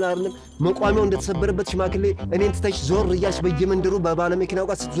ካንበረከክሽኝ በኋላ አይደለም መቋሚያው እንደተሰበረበት ሽማግሌ እኔን ትተሽ ዞር እያልሽ በየመንደሩ በባለ መኪናው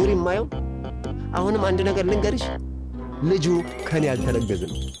ጋር ስትዞሪ ማየው አሁንም አንድ ነገር ልንገርሽ ልጁ ከኔ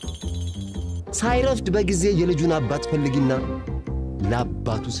አልተረገዘም ሳይረፍድ በጊዜ የልጁን አባት ፈልጊና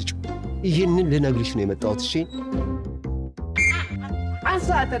ለአባቱ ስጪው ይሄንን ልነግርሽ ነው የመጣሁት እሺ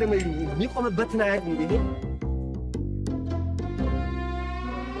አንሳተ ደግሞ የሚቆምበትን አያት እንዴ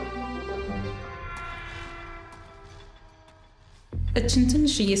እችን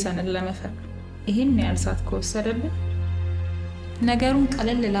ትንሽ እየሰነን ለመፈር ይሄን ያህል ሰዓት ከወሰደብን ነገሩን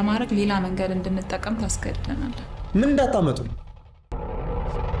ቀለል ለማድረግ ሌላ መንገድ እንድንጠቀም ታስገድደናል ምን እንዳታመጡ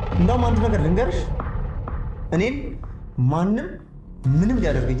እንደውም አንድ ነገር ልንገርሽ እኔን ማንም ምንም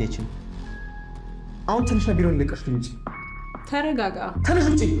ሊያደርገኝ አይችልም አሁን ትንሽ ቢሮን ልቀሽ እንጂ ተረጋጋ ተነስ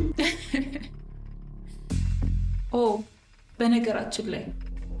እንጂ ኦ በነገራችን ላይ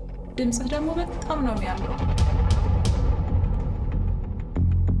ድምጽህ ደግሞ በጣም ነው የሚያምረው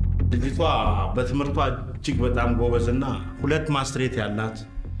ልጅቷ በትምህርቷ እጅግ በጣም ጎበዝና ሁለት ማስትሬት ያላት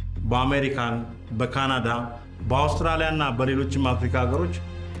በአሜሪካን በካናዳ በአውስትራሊያና በሌሎችም አፍሪካ ሀገሮች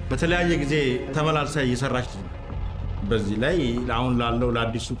በተለያየ ጊዜ ተመላልሳ እየሰራች ነው በዚህ ላይ አሁን ላለው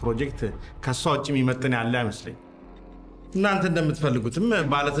ለአዲሱ ፕሮጀክት ከሷ ውጭ የሚመጥን ያለ አይመስለኝ እናንተ እንደምትፈልጉትም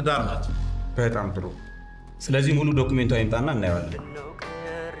ባለትዳር ናት በጣም ጥሩ ስለዚህ ሙሉ ዶክመንቱ አይምጣና እናየዋለን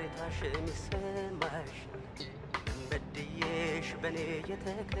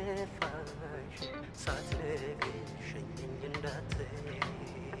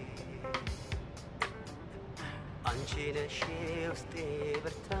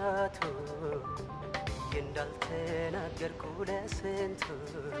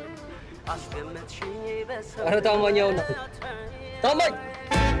ኧረ ታማኛውና ታማኝ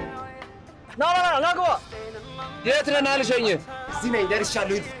ና ግባ የት ነህ ናልሸኝ እዚህ ነኝ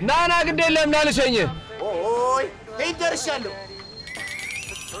ደርሻለሁ ና ግድ የለም ናልሸኝ ኦይ ሄይ ደርሻለሁ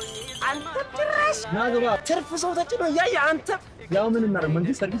አንተ ትራሽ ና ግባ ትርፍ ሰው ተጭኖ ያያ አንተ ያው ምን እና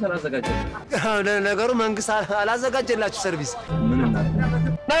መንግስት ሰርቪስ አላዘጋጀም ነገሩ መንግስት አላዘጋጀላችሁ ሰርቪስ ምን እና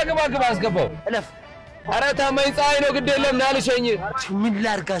ና ግባ አስገባው እለፍ ኧረ ታማኝ ፀሐይ ነው ግድ የለም ናልሸኝ ምን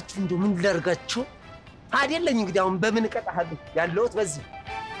ላርጋችሁ አይደለኝ እንግዲህ አሁን በምን ቀጣሃለሁ ያለውት በዚህ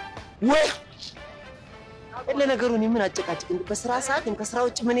ወይ ለነገሩ ምን አጨቃጭቅ በስራ ሰዓት ከስራ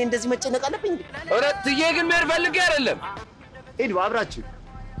ውጭ ምን እንደዚህ መጨነቅ አለብኝ እረትዬ ግን ምን ፈልጌ አይደለም ሄዱ አብራችሁ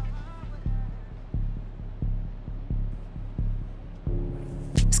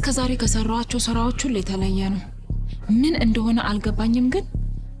እስከዛሬ ከሰራኋቸው ስራዎች ሁሉ የተለየ ነው ምን እንደሆነ አልገባኝም ግን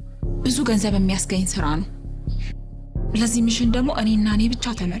ብዙ ገንዘብ የሚያስገኝ ስራ ነው ለዚህ ሚሽን ደግሞ እኔና እኔ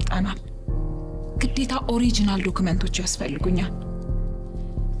ብቻ ተመርጠናል ግዴታ ኦሪጂናል ዶክመንቶች ያስፈልጉኛል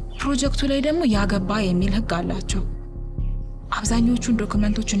ፕሮጀክቱ ላይ ደግሞ ያገባ የሚል ህግ አላቸው አብዛኞቹን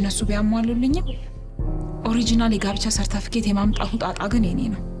ዶክመንቶች እነሱ ቢያሟሉልኝ ኦሪጂናል የጋብቻ ሰርቲፊኬት የማምጣቱ ጣጣ ግን የኔ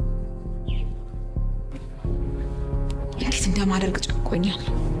ነው እንዴት እንደማደርግ ጨቆኛል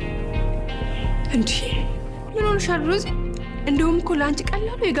እንዴ ምን ሆነሻል ሮዚ እንደውም እኮ ላንቺ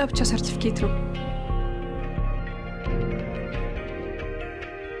ቀላሉ የጋብቻ ሰርቲፊኬት ነው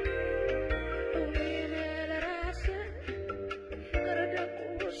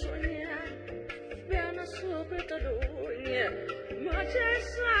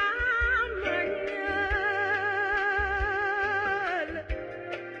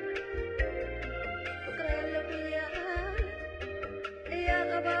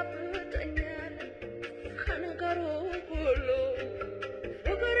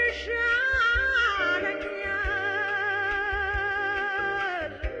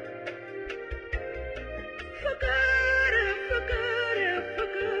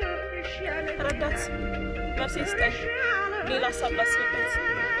ሌላ ሳባስበት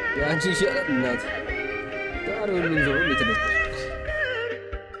ያንቺ ይሻላል እናት ዳር ሁሉም ዘው ለተደረገ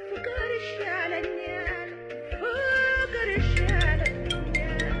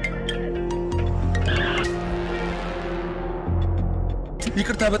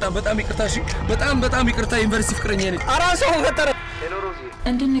ይቅርታ በጣም ይቅርታ እሺ በጣም ይቅርታ ዩኒቨርሲቲ ፍቅረኛ ነኝ አራሰው ፈጠረ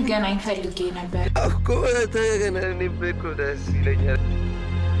እንድንገናኝ ፈልጌ ነበር እኮ ተገናኘን እኮ ደስ ይለኛል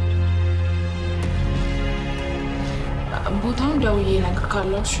ቦታውን ደውዬ ነገር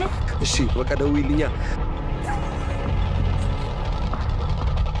ካለው እሺ በቃ ደውይልኛ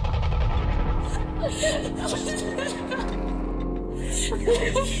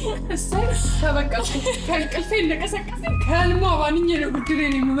እሰይ ተበቃሽ ከእንቅልፌ እንደቀሰቀሰኝ ከህልሟ ባንኜ ነው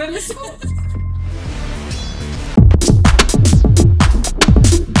ብድሬን የምመልሰው።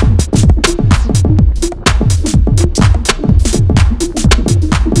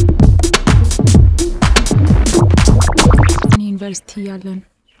 ዩኒቨርሲቲ ያለን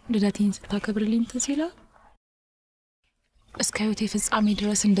ልደቴን ስታከብርልኝ ትዝ ይላል። እስከ ህይወቴ ፍጻሜ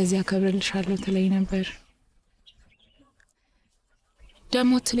ድረስ እንደዚህ አከብርልሻለሁ ትለኝ ነበር።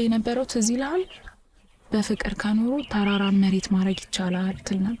 ደሞ ትለኝ ነበረው ትዝ ይላል። በፍቅር ከኖሩ ተራራን መሬት ማድረግ ይቻላል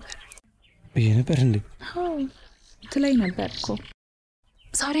ትል ነበር። ይሄ ነበር እንዴ? አዎ ትለኝ ነበር እኮ።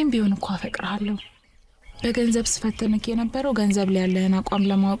 ዛሬም ቢሆን እኮ አፈቅርሃለሁ። በገንዘብ ስፈተንክ የነበረው ገንዘብ ላይ ያለህን አቋም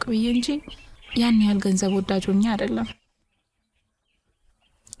ለማወቅ ብዬ እንጂ ያን ያህል ገንዘብ ወዳጅ ሆኜ አይደለም።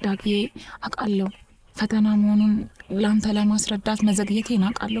 ዳግዬ አውቃለሁ ፈተና መሆኑን ላንተ ለማስረዳት መዘግየቴን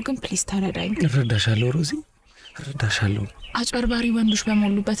አውቃለሁ፣ ግን ፕሊዝ ተረዳኝ። እረዳሻለሁ ሮዚ፣ እረዳሻለሁ። አጭበርባሪ ወንዶች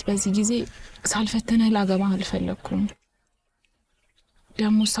በሞሉበት በዚህ ጊዜ ሳልፈተንህ ላገባ አልፈለኩም።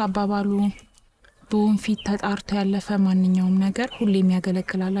 ደሞስ አባባሉ በወንፊት ተጣርቶ ያለፈ ማንኛውም ነገር ሁሌም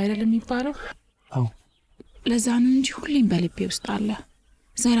ያገለግላል አይደለም የሚባለው? አዎ ለዛ ነው እንጂ ሁሌም በልቤ ውስጥ አለ፣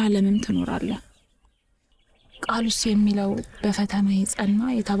 ዘላለምም ትኖራለህ። ቃሉስ የሚለው በፈተና የጸና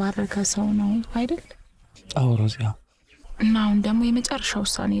የተባረከ ሰው ነው አይደል? አዎ ሮዚያ። እና አሁን ደግሞ የመጨረሻ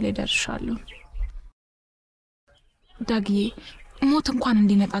ውሳኔ ላይ ደርሻለሁ። ዳግዬ ሞት እንኳን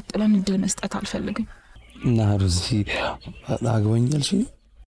እንዲነጣጥለን እድል መስጠት አልፈልግም። እና ሮዚ አገባኛልሽ?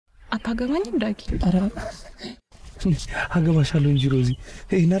 አታገባኝም ዳጊ? ኧረ አገባሻለሁ እንጂ ሮዚ።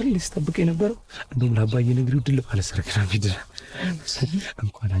 ይሄን አይደል ልስጠብቅ የነበረው? እንደውም ለአባዬ ነግሬው ድል ባለ ሰርግ ነው የሚድር።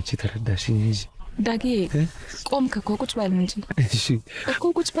 እንኳን አንቺ ተረዳሽኝ እንጂ ዳጊ ቆምክ እኮ ቁጭ በል እንጂ። እሺ እኮ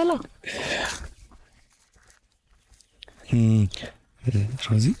ቁጭ በላ።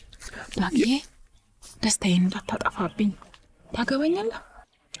 ሮዚ ዳጊ ደስታዬን እንዳታጠፋብኝ። ታገባኛለህ?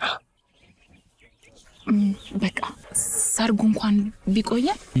 በቃ ሰርጉ እንኳን ቢቆየ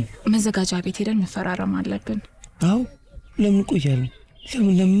መዘጋጃ ቤት ሄደን መፈራረም አለብን። አዎ ለምን ቆያለን?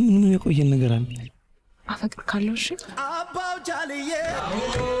 ለምን የቆየን ነገር አለ? አፈቅር ካለው እሺ አባው ጃልዬ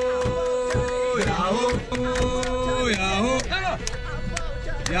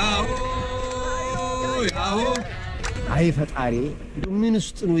አይ ፈጣሪ ምን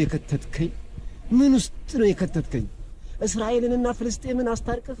ውስጥ ነው የከተትከኝ? ምን ውስጥ ነው የከተትከኝ? እስራኤልንና ፍልስጤምን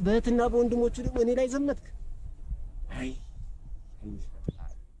አስታርቀህ በእህትና በወንድሞቹ ደግሞ እኔ ላይ ዘመትክ።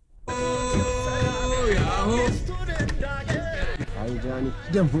 አይ ጃኒ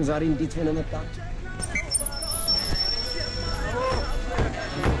ደግሞ ዛሬ እንዴት ሆነ መጣ?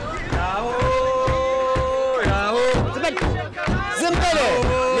 ዝም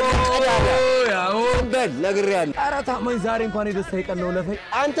በል ነግሬያለሁ። ኧረ ታማኝ ዛሬ እንኳን የደስታዬ ቀን ነው ለፈይ።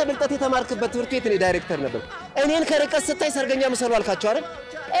 አንተ ብልጠት የተማርክበት ትምህርት ቤት እኔ ዳይሬክተር ነበር። እኔን ከርቀት ስታይ ሰርገኛ መሰሉ አልካቸው አይደል?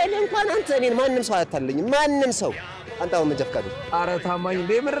 እኔ እንኳን አንተ እኔን ማንም ሰው አያታለኝም፣ ማንም ሰው። አንተ አሁን መንጃ ፈቃድ? ኧረ ታማኝ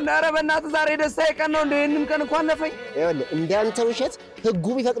እንደ ምርና ኧረ በእናትህ ዛሬ የደስታዬ ቀን ነው እንደ ይህንም ቀን እንኳን ለፈኝ። ይኸውልህ እንዳንተ ውሸት ህጉ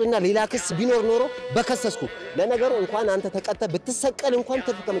ቢፈቅድና ሌላ ክስ ቢኖር ኖሮ በከሰስኩ። ለነገሩ እንኳን አንተ ተቀጠ ብትሰቀል እንኳን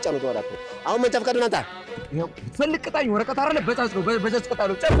ትርፍ ከመጫኑ ተወራክ። አሁን መንጃ ፈቃዱን አንተ ይኸው ትፈልቅ ቅጣኝ። ወረቀት አይደለ በጫጭ ነው በጃጅ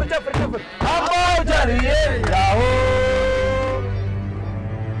ቀጣለው። ጨፍር ጨፍር ጨፍር አባው ጃልዬ ያው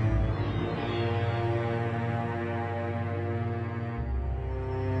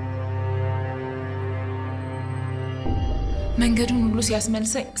መንገዱን ሁሉ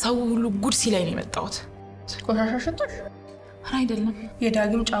ሲያስመልሰኝ ሰው ሁሉ ጉድ ሲላይ ነው የመጣሁት። ቆሻሻ ሸቶሽ? አይደለም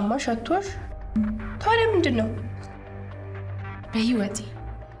የዳግም ጫማ ሸቶሽ? ታዲያ ምንድነው? በህይወቴ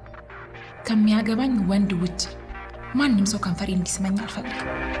ከሚያገባኝ ወንድ ውጭ ማንም ሰው ከንፈሬ እንዲስመኝ አልፈልግም።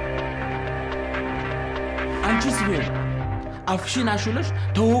 አንቺስ ቢሆን አፍሽን አሹለሽ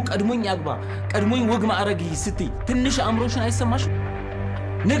ተው ቀድሞኝ ያግባ ቀድሞኝ ወግ ማዕረግ ስትይ ትንሽ አእምሮሽን አይሰማሽ?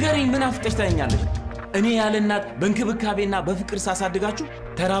 ንገሪኝ፣ ምን አፍጠሽ ታኛለሽ? እኔ ያለናት በእንክብካቤና በፍቅር ሳሳድጋችሁ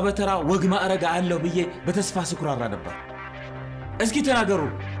ተራ በተራ ወግ ማዕረግ አለው ብዬ በተስፋ ስኩራራ ነበር። እስኪ ተናገሩ፣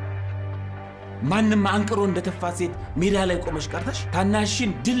 ማንም አንቅሮ እንደተፋት ሴት ሜዳ ላይ ቆመሽ ቀርተሽ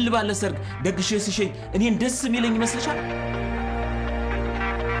ታናሽን ድል ባለ ሰርግ ደግሼ ስሸኝ እኔን ደስ የሚለኝ ይመስልሻል?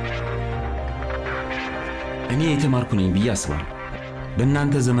 እኔ የተማርኩ ነኝ ብዬ አስባለሁ።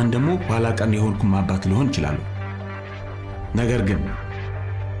 በእናንተ ዘመን ደግሞ ኋላ ቀን የሆንኩም አባት ልሆን እችላለሁ። ነገር ግን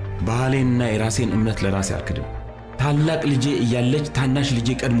ባህሌንና የራሴን እምነት ለራሴ አልክድም። ታላቅ ልጄ እያለች ታናሽ ልጄ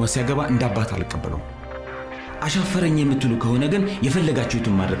ቀድሞ ሲያገባ እንዳባት አልቀበለውም። አሻፈረኝ የምትሉ ከሆነ ግን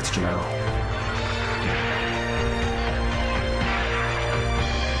የፈለጋችሁትን ማድረግ ትችላላችሁ።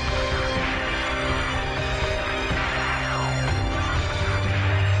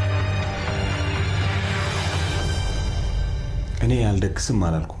 እኔ ያልደክስም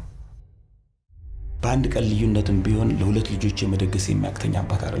አላልኩም። በአንድ ቀን ልዩነትም ቢሆን ለሁለት ልጆች የመደገስ የሚያቅተኝ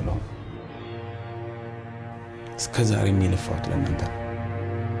አባት አይደለሁም። እስከ ዛሬም የለፋሁት ለእናንተ ነው።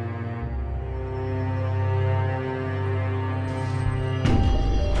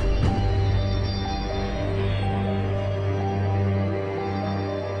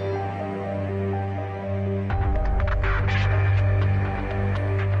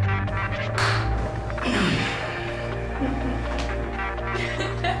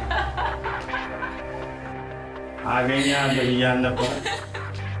 አገኛለሁ ብያለሁ ነበር።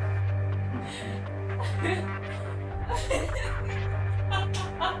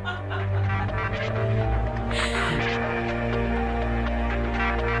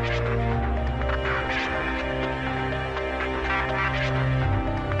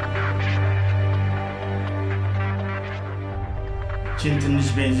 ትንሽ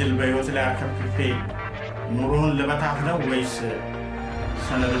ቤንዚል በህይወት ላይ አከፍፌ ኑሮህን ልበታት ነው ወይስ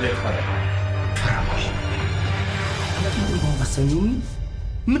ሰነዱ ላይ ተፈረደ?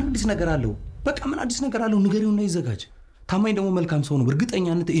 ምን አዲስ ነገር አለው? በቃ ምን አዲስ ነገር አለው? ንገሪውና ይዘጋጅ። ታማኝ ደግሞ መልካም ሰው ነው።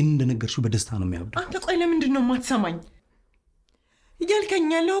 እርግጠኛነት ይሄን እንደነገርሽው በደስታ ነው የሚያብደው። አንተ ቆይ ለምንድን ነው የማትሰማኝ? እያልከኝ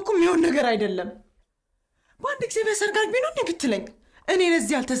ያለው እኮ የሚሆን ነገር አይደለም። በአንድ ጊዜ በሰርግ አግቢ ነው እንዴ ብትለኝ እኔ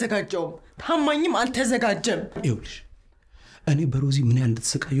ለዚህ አልተዘጋጀውም። ታማኝም አልተዘጋጀም። ይኸውልሽ እኔ በሮዚ ምን ያህል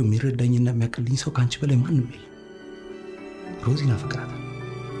እንደተሰቃየው የሚረዳኝና የሚያቀልኝ ሰው ካንቺ በላይ ማንም የለም። ሮዚን አፈቅራታለሁ።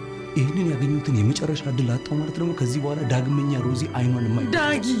 ይህንን ያገኙትን የመጨረሻ እድል አጣው ማለት ደግሞ ከዚህ በኋላ ዳግመኛ ሮዚ አይኗን ማይ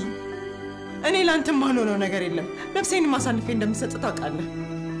ዳጊ እኔ ላንተ ማልሆነው ነገር የለም። ነፍሴን ማሳልፌ እንደምሰጥ ታውቃለህ።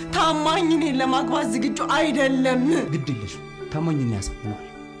 ታማኝ እኔን ለማግባት ዝግጁ አይደለም። ግድ የለሽ ታማኝን ያሳምናል።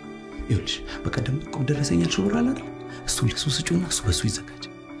 ይኸውልሽ በቀደም ቁም ደረሰኝ ያልሽው ብር አለ አይደል? እሱ ለሱ ስጪውና እሱ በሱ ይዘጋጅ።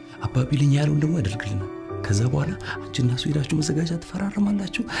 አባቢልኝ ያለውን ደግሞ ያደርግልናል። ከዛ በኋላ አንቺና እሱ ሄዳችሁ መዘጋጃ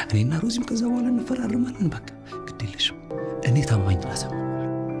ትፈራረማላችሁ። እኔና ሮዚም ከዛ በኋላ እንፈራረማለን። በቃ ግድ የለሽ እኔ ታማኝ አሳምናለሁ።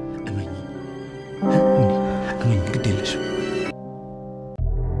 እመኝ ግድ የለሽ።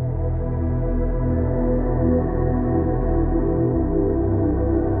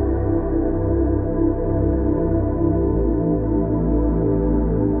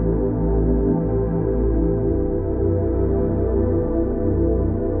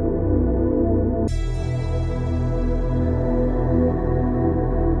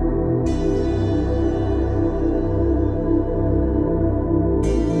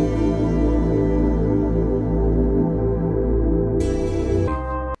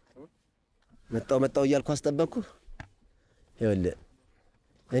 መጣው እያልኩ አስጠበቅኩ። ይኸውልህ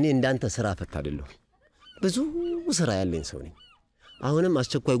እኔ እንዳንተ ስራ ፈት አይደለሁ። ብዙ ስራ ያለኝ ሰው ነኝ። አሁንም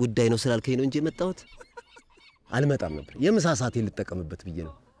አስቸኳይ ጉዳይ ነው ስላልከኝ ነው እንጂ የመጣሁት አልመጣም ነበር። የምሳ ሰዓቴን ልጠቀምበት ብዬ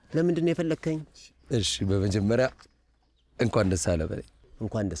ነው። ለምንድን ነው የፈለከኝ? እሺ በመጀመሪያ እንኳን ደስ አለ በለኝ።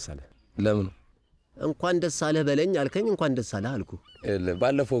 እንኳን ደስ አለ። ለምን እንኳን ደስ አለ በለኝ አልከኝ? እንኳን ደስ አለ አልኩ።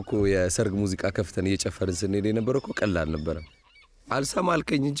 ባለፈው እኮ የሰርግ ሙዚቃ ከፍተን እየጨፈርን ስንሄድ የነበረው እኮ ቀላል ነበር።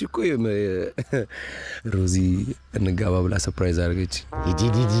 አልሰማልከኝ እንጂ እኮ ሮዚ እንጋባ ብላ ሰርፕራይዝ አድርገች።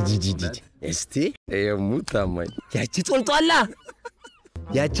 እስቲ የሙት ታማኝ ያቺ ጦልጧላ፣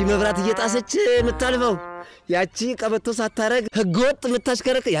 ያቺ መብራት እየጣሰች የምታልፈው፣ ያቺ ቀበቶ ሳታረግ ህገወጥ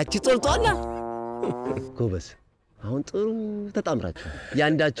የምታሽከረክ ያቺ ጦልጧላ። ጎበዝ አሁን ጥሩ ተጣምራችሁ።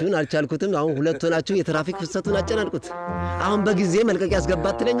 ያንዳችሁን አልቻልኩትም። አሁን ሁለት ሆናችሁ የትራፊክ ፍሰቱን አጨናንቁት። አሁን በጊዜ መልቀቅ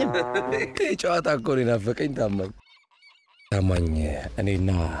ያስገባት ትለኝም። ጨዋታ እኮ ነው ናፈቀኝ ታማኝ እኔና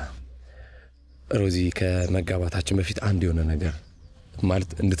ሮዚ ከመጋባታችን በፊት አንድ የሆነ ነገር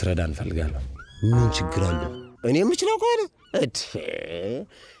ማለት እንድትረዳ እንፈልጋለን። ምን ችግር አለ? እኔ የምችለው ከሆነ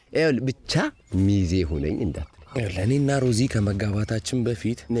ብቻ ሚዜ ሆነኝ እንዳትል። ለእኔና ሮዚ ከመጋባታችን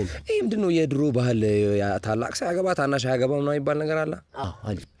በፊት ይህ ምንድነው የድሮ ባህል ታላቅ ሳያገባ ታናሽ ያገባ ምናምን የሚባል ነገር አለ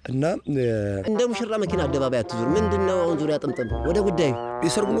እና እንደ ሙሽራ መኪና አደባባይ አትዙር። ምንድነው አሁን ዙሪያ ጥምጥም? ወደ ጉዳዩ።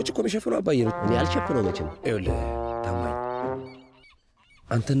 የሰርጉን ወጪ እኮ የሚሸፍነው አባዬ ነው። እኔ አልሸፍነው መቼም። ይኸውልህ ታማኝ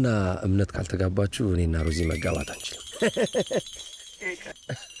አንተና እምነት ካልተጋባችሁ እኔና ሮዚ መጋባት አንችልም።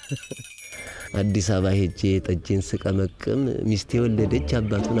 አዲስ አበባ ሄጄ ጠጅን ስቀመቅም ሚስቴ ወለደች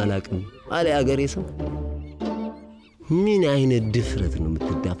አባቱን አላቅም አለ አገሬ ሰው። ምን አይነት ድፍረት ነው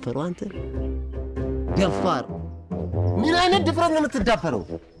የምትዳፈረው አንተ? ደፋር! ምን አይነት ድፍረት ነው የምትዳፈረው?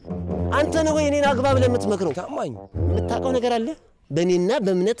 አንተ ነው ወይ እኔን አግባ ብለህ የምትመክረው? ታማኝ የምታውቀው ነገር አለ? በእኔና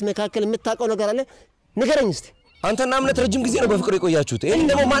በእምነት መካከል የምታውቀው ነገር አለ? ንገረኝ እስቲ። አንተና እምነት ረጅም ጊዜ ነው በፍቅር የቆያችሁት። ይሄን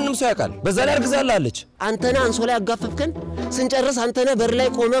ደግሞ ማንም ሰው ያውቃል። በዛ ላይ አርግዛለች። አንተና አንሶላ ያጋፈፍከን ስንጨርስ አንተና በር ላይ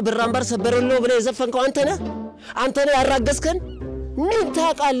ቆመ ብራምባር ሰበረለው ብለህ የዘፈንከው አንተና ያራገስከን። ምን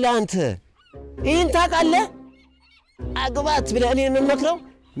ታውቃለህ አንተ? ይሄን ታውቃለህ? አግባት ብለህ እኔን የምመክረው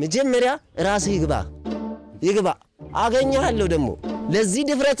መጀመሪያ ራስህ ይግባ። አገኘሃለሁ ደግሞ ለዚህ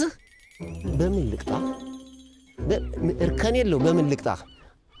ድፍረትህ በምን ልቅጣ? እርከን የለው በምን ልቅጣ?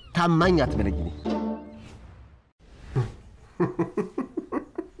 ታማኝ አትበለኝ።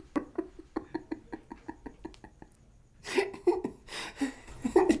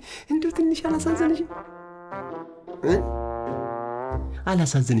 እንደው ትንሽ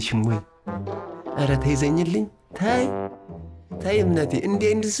አላሳዝንሽም ወይ? ኧረ ተይዘኝልኝ ታይ እምነቴ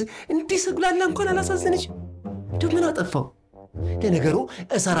እንዲህ ስግላላ እንኳን አላሳዝንሽም። እንደው ምን አጠፋው? ለነገሩ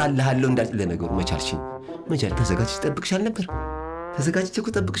እሰራልሃለሁ እንዳልኩ ለነገሩ መቻል ተዘጋጅሽ ጠብቅሻል ነበር። ተዘጋጅቼ እኮ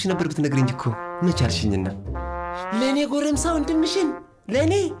ጠብቅሽ ነበር ብትነግሪኝ እኮ መቻልሽኝና ለኔ ጎረምሳው እንደምሽን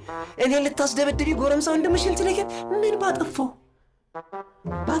ለኔ እኔ ልታስደበድቢ ጎረምሳው እንደምሽን ትለከ ምን ባጠፋው?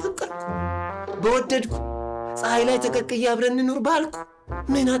 ባፈቀርኩ በወደድኩ ፀሐይ ላይ ተቀቅዬ አብረን እንኑር ባልኩ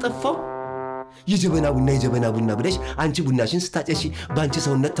ምን አጠፋው? የጀበና ቡና ብለሽ አንቺ ቡናሽን ስታጨሺ ባንቺ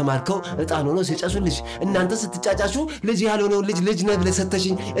ሰውነት ተማርከው እጣን ሆኖ ሲጨሱልሽ እናንተ ስትጫጫሹ ልጅ ያልሆነው ልጅ ነው ብለሽ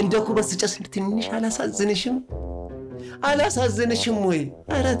ሰተሽኝ እንደ ኩበት ስጨስ ትንሽ አላሳዝንሽም ወይ?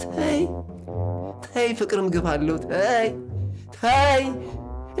 ኧረ ተይ ፍቅርም ግፍ አለው። ተይ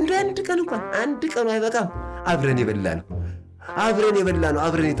እንደ አንድ ቀን አይበቃም። አብረን የበላ ነው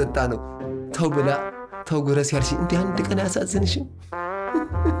አብረን የጠጣ ነው። ተው ብላ ተው ጉረስ ያልሽኝ እንደ አንድ ቀን አያሳዝንሽም?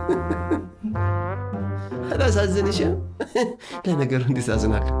 አላሳዝንሽም? ለነገሩ እንዴት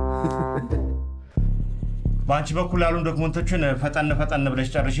አዝናለሁ። በአንቺ በኩል ያሉ ዶክመንቶችን ፈጠን ብለሽ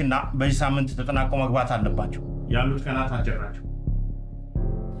ጨርሽና በዚህ ሳምንት ተጠናቆ መግባት አለባቸው። ያሉት ቀናት አጭራቸው።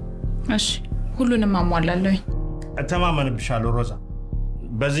 እሺ ሁሉንም አሟላለሁ። እተማመንብሻለሁ ሮዛ።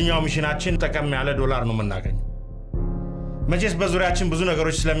 በዚህኛው ሚሽናችን ጠቀም ያለ ዶላር ነው የምናገኘው። መቼስ በዙሪያችን ብዙ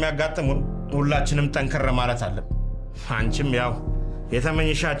ነገሮች ስለሚያጋጥሙን ሁላችንም ጠንከር ማለት አለብን። አንቺም ያው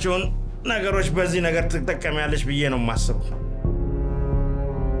የተመኘሻቸውን ነገሮች በዚህ ነገር ትጠቀሚያለሽ ብዬ ነው የማስበው።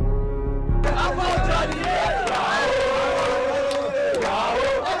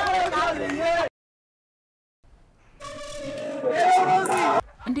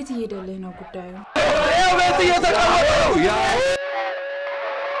 እንዴት እየሄደልህ ነው ጉዳዩ? ቤት እየተቀመጠው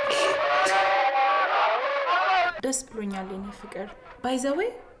ደስ ብሎኛል የኔ ፍቅር። ባይዘዌ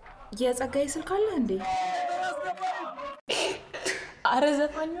የጸጋዬ ስልክ አለ እንዴ? አረ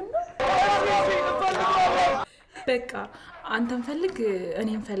ዘፋኙ ነው። በቃ አንተን ፈልግ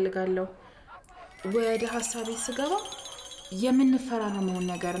እኔን ፈልጋለሁ። ወደ ሐሳቤ ስገባ የምንፈራረመውን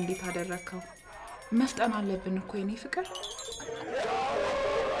ነገር እንዴት አደረከው? መፍጠን አለብን እኮ የኔ ፍቅር።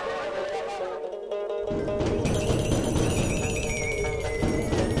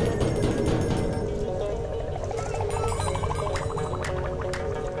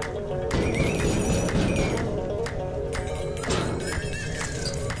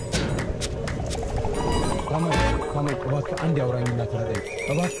 ታማኝ እባክህ አንድ ያውራኝና ተረዳኝ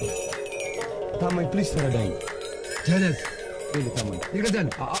እባክህ ታማኝ ፕሊዝ ተረዳኝ ጀለስ ሌላ ታማኝ ይገዛል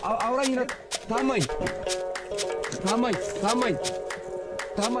አውራኝና ታማኝ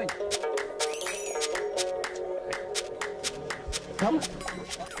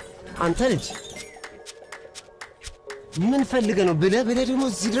አንተ ልጅ ምን ፈልገህ ነው ብለህ ደግሞ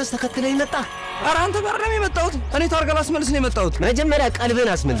እዚህ ድረስ ተከትለኝ መጣ? ኧረ አንተ ጋር ነው የመጣሁት። እኔ ታርጋ ላስመልስ ነው የመጣሁት። መጀመሪያ ቀልብህን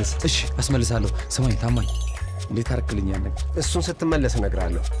አስመልስ። እሺ አስመልሳለሁ። ስማኝ ታማኝ እንዴት አርክልኛል? እሱን ስትመለስ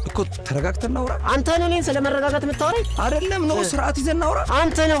እነግርሃለሁ እኮ። ተረጋግተን እናውራ። አንተ ነህ እኔን ስለመረጋጋት የምታወራኝ? አይደለም ነው ስርዓት ይዘን እናውራ።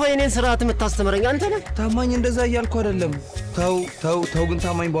 አንተ ነህ ወይ እኔን ስርዓት የምታስተምረኝ? አንተ ነህ። ታማኝ እንደዛ እያልኩ አይደለም። ተው ግን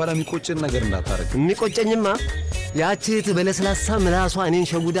ታማኝ በኋላ የሚቆጭን ነገር እንዳታረግ። የሚቆጨኝማ ያቺ በለስላሳ ምላሷ እኔን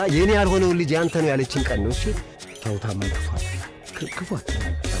ሸጉዳ የኔ ያልሆነውን ልጅ ያንተ ነው ያለችን ቀን ነው። እሺ ተው ታማኝ ክፋት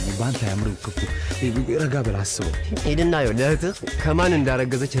ባንተ ያምረው ክፉ ረጋ ብላ አስበው። ሄድና ይኸው ለእህትህ ከማን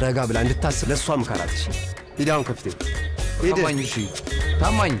እንዳረገዘች ረጋ ብላ እንድታስብ ለእሷ ምከራት። እሺ ሂዳውን ከፍቴ ሂድ ታማኝ። እሺ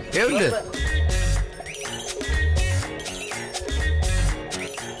ታማኝ ይኸውልህ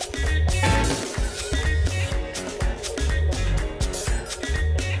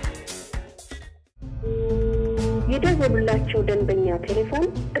የደወሉላቸው ደንበኛ ቴሌፎን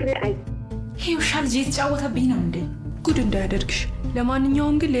ጥሪ ይሄ ውሻ ልጅ የተጫወተብኝ ነው እንዴ? ጉድ እንዳያደርግሽ።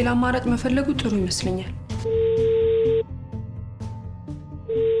 ለማንኛውም ግን ሌላ አማራጭ መፈለጉ ጥሩ ይመስለኛል።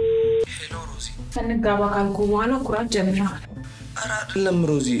 ሄሎ ሮዚ፣ እንጋባ ካልኩ በኋላ ኩራት ጀምረሃል። ኧረ አይደለም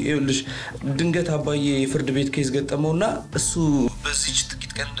ሮዚ፣ ይኸውልሽ ድንገት አባዬ የፍርድ ቤት ኬዝ ገጠመውና እሱ በዚህች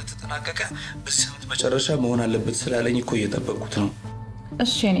ጥቂት ቀን እንደተጠናቀቀ በዚህ ሳምንት መጨረሻ መሆን አለበት ስላለኝ እኮ እየጠበቅኩት ነው።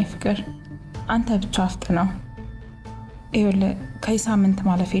 እሺ የኔ ፍቅር አንተ ብቻ አፍጥነው። ይኸውልህ ከሳምንት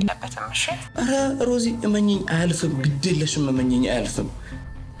ማለፍ የለበትም። እሺ ኧረ ሮዚ እመኚኝ አያልፍም። ግድ የለሽም እመኚኝ አያልፍም።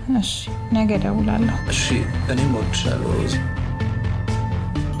 እሺ ነገ እደውላለሁ። እሺ እኔም እወድሻለሁ ሮዚ።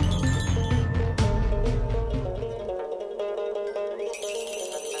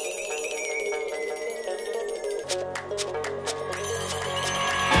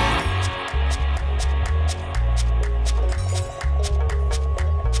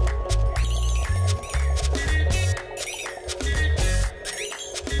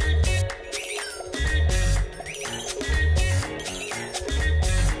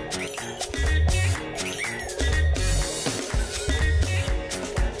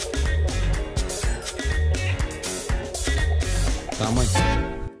 ታማኝ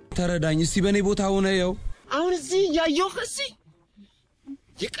ተረዳኝ እስቲ በኔ ቦታ ሆነ ያው አሁን እዚህ ያየው እዚህ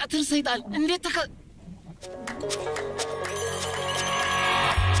የቀትር ሰይጣን እንዴት ተከ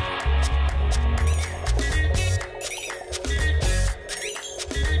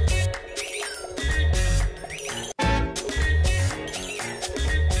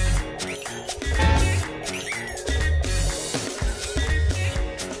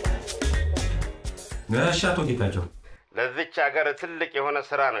ጋሻቶ ጌታቸው ለዚች ሀገር ትልቅ የሆነ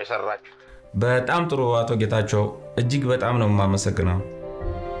ስራ ነው የሰራችሁ። በጣም ጥሩ አቶ ጌታቸው እጅግ በጣም ነው የማመሰግነው።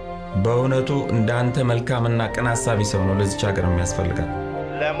 በእውነቱ እንዳንተ መልካምና ቅን ሐሳቢ ሰው ነው ለዚች ሀገር የሚያስፈልጋል።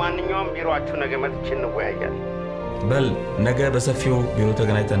 ለማንኛውም ቢሮአችሁ ነገ መጥቼ እንወያያለን። በል ነገ በሰፊው ቢሮ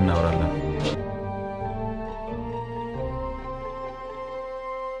ተገናኝተን እናወራለን።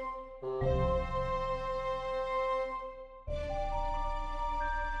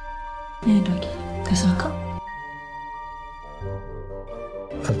 ዳጊ ተሳካ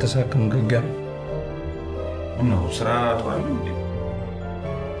አልተሳካም ገጋ ነው ስራ አጥቷል እንዴ?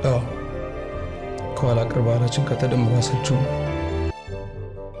 አዎ ከኋላ ቅርባላችን ከተደምሮ አሰችው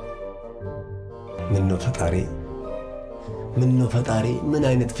ምን ነው ፈጣሪ ምን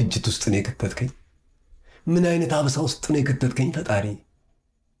አይነት ፍጅት ውስጥ ነው የከተትከኝ? ምን አይነት አብሳ ውስጥ ነው የከተትከኝ ፈጣሪ?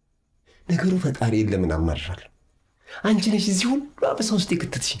 ነገሩ ፈጣሪ ለምን አማርራለሁ? አንቺ ነሽ እዚህ ሁሉ አብሳ ውስጥ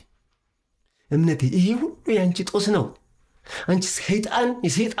የከተትሽኝ። እምነቴ ይሄ ሁሉ ያንቺ ጦስ ነው። አንቺ ሰይጣን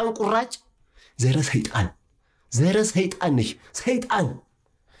የሰይጣን ቁራጭ ዘረ ሰይጣን ነሽ።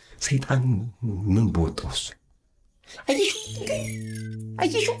 ሰይጣን ምን ቦታውስ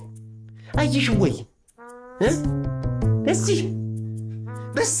አይሽ ወይ በዚህ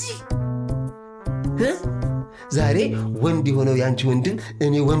ዛሬ ወንድ የሆነው ያንቺ ወንድም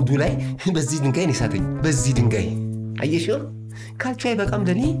እኔ ወንዱ ላይ በዚህ ድንጋይ ነው ሳተኝ። በዚህ ድንጋይ አየሽ ካልቹ አይበቃም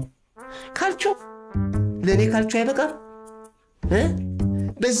ለኔ ካልቹ አይበቃም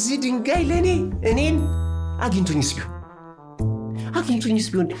በዚህ ድንጋይ ለኔ እኔን አግኝቶኝስ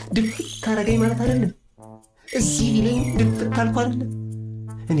ቢሆን ድፍት ታረጋኝ ማለት አይደለም። እዚህ ቢለኝ ድፍት ታልኩ አይደለም።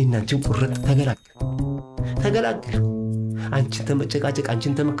 እኔና አንቺን ቁርጥ ተገላገል አንቺን ተመጨቃጨቅ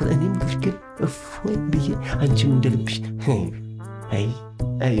አንቺን ተመከረ እኔም ግልግል እፎይ ብዬ አንቺም እንደልብሽ አይ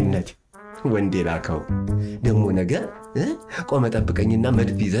እናቴ ወንዴ ላከው ደሞ ነገር ቆመ ጠብቀኝና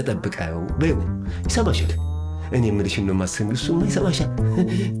መድፍ ይዘህ ጠብቀው በይው ይሰማሻል። እኔ ምልሽን ነው ማሰሚው እሱማ ይሰማሻል።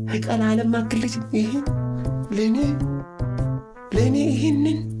 ቀላ ዓለም አክልሽ ይሄ ለኔ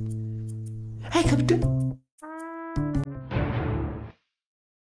ይሄንን አይከብድም።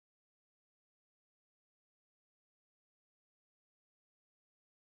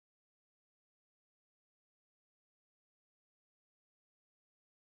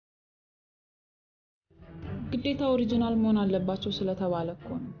 ግዴታ ኦሪጂናል መሆን አለባቸው ስለተባለ እኮ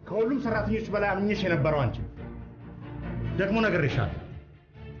ነው። ከሁሉም ሰራተኞች በላይ አምኜሽ የነበረው አንቺ ደግሞ ነግሬሻለሁ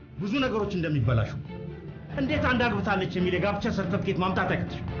ብዙ ነገሮች እንደሚበላሹ። እንዴት አንድ አግብታለች የሚል የጋብቻ ሰርተፍኬት ማምጣት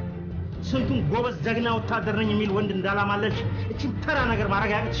አይከትሽ? ስንቱን ጎበዝ ጀግና ወታደር ነኝ የሚል ወንድ እንዳላማለልሽ እቺን ተራ ነገር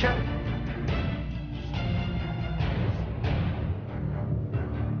ማድረግ ያቅትሻል?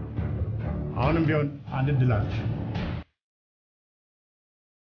 አሁንም ቢሆን አንድ እድል አለሽ።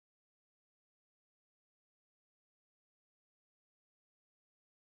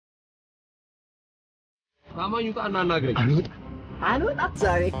 ታማኙ ጣና እናግረኝ። አልወጣት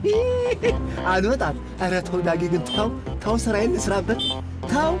ዛሬ አልወጣት። ኧረ ተው ዳጊ ግን ተው ስራዬን ልስራበት።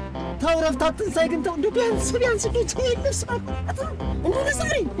 ተው ረፍታትን ሳይ ግን ተው ቢያንስ ልጅ ልብስ እንደሆነ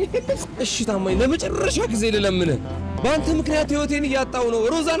ዛሬ እሺ ታማኝ ለመጨረሻ ጊዜ ልለምንህ። በአንተ ምክንያት ህይወቴን እያጣው ነው።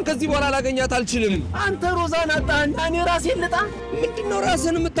 ሮዛን ከዚህ በኋላ ላገኛት አልችልም። አንተ ሮዛን አጣና እኔ ራሴን ልጣ? ምንድነው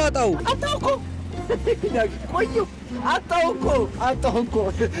ራስን የምታጣው? አጣውኮ ቆዩ አጣውኮ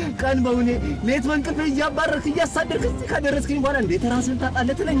ቀን በውኔ ሌት መንቅልፍ እያባረርክ እያሳደርክ እዚህ ካደረስክኝ በኋላ እንዴት ራስን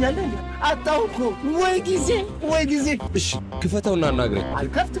ታጣለህ ትለኛለህ? አጣውኮ ወይ ጊዜ። እሺ ክፈተውና እናግረኝ።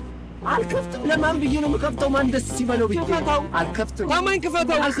 አልከፍትም። ለማን ብዬ ነው የምከፍተው? ማን ደስ ሲበለው ብዬ አልከፍትም። ታማኝ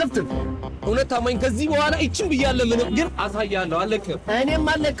ክፈተው። አልከፍትም። እውነት ታማኝ ከዚህ በኋላ እቺን ብያለሁ። ምንም ግን አሳያለሁ። አለቅም። እኔም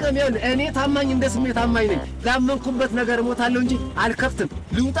አለቅም። ይኸውልህ እኔ ታማኝ እንደ ስሜት ታማኝ ነኝ። ላመንኩበት ነገር እሞታለሁ እንጂ አልከፍትም።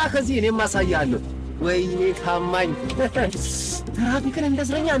 ልውጣ ከዚህ እኔም አሳያለሁ። ወይኔ ታማኝ ትራፊክን እንደ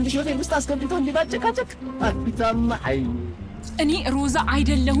እስረኛ አንድ ሆቴል ውስጥ አስገብቶ እንዲባጨቃጨቅ ታማኝ። እኔ ሮዛ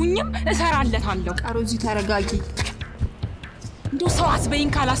አይደለሁኝም እሰራለታለሁ። ሮዚ ተረጋጊ። እንደው ሰው አስበይን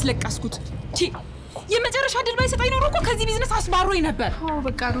ካላስለቀስኩት የመጨረሻ ድል ባይሰጠኝ ኖሮ እኮ ከዚህ ቢዝነስ አስባሮኝ ነበር። አዎ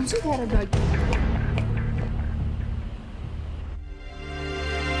በቃ ሮዚ ተረጋጊ።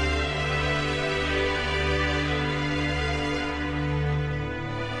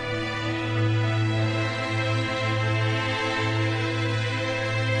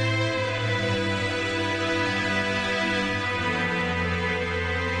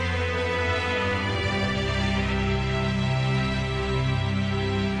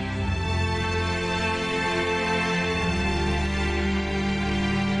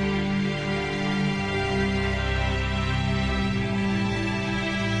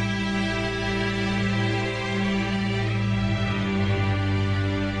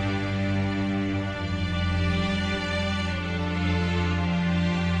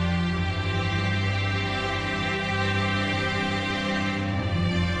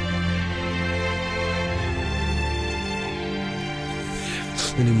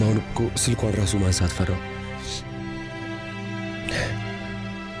 እኔም አሁን እኮ ስልኳን ራሱ ማንሳት ፈራው።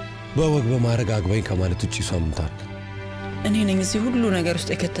 በወግ በማድረግ አግባኝ ከማለት ውጭ እሷ ምን ታርግ? እኔ ነኝ እዚህ ሁሉ ነገር ውስጥ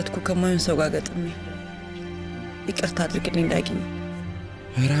የከተትኩ ከማይሆን ሰው ጋር ገጥሜ። ይቅርታ አድርግልኝ ዳጊ።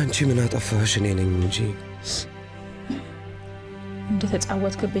 ኧረ አንቺ ምን አጠፋሽ? እኔ ነኝ እንጂ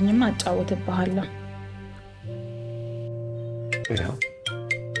እንደተጫወትክብኝማ አጫወትብሃለሁ። ያው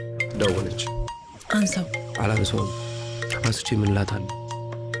ደወለች። አንሳው። አላነሳውም። አስቼ ምን ላታል?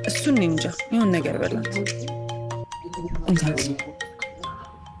 እሱን እንጃ የሆነ ነገር በላት። እንታስ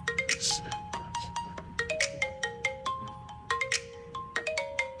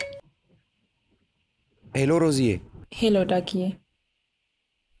ሄሎ ሮዚዬ። ሄሎ ዳጊዬ።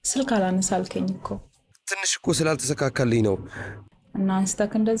 ስልክ አላነሳልከኝ እኮ። ትንሽ እኮ ስላልተሰካከልኝ ነው። እና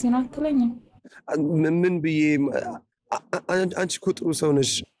አንስተክ እንደዚህ ነው አትለኝም? ምን ብዬ አንቺ እኮ ጥሩ ሰው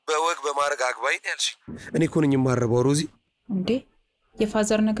ነሽ። በወግ በማድረግ አግባኝ ያልሽ እኔ እኮ ነኝ የማረባው ሮዚ። እንዴ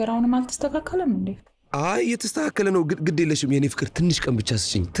የፋዘር ነገር አሁንም አልተስተካከለም እንዴ? አይ የተስተካከለ ነው። ግድ የለሽም የኔ ፍቅር። ትንሽ ቀን ብቻ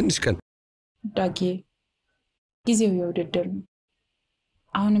ስጪኝ፣ ትንሽ ቀን። ዳጊዬ ጊዜው የውድድር ነው።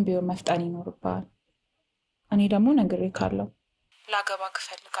 አሁንም ቢሆን መፍጣን ይኖርብሃል። እኔ ደግሞ ነግሬ ካለው ላገባ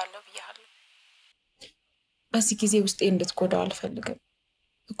እፈልጋለሁ ብያለሁ። በዚህ ጊዜ ውስጤ እንድትጎዳው አልፈልግም።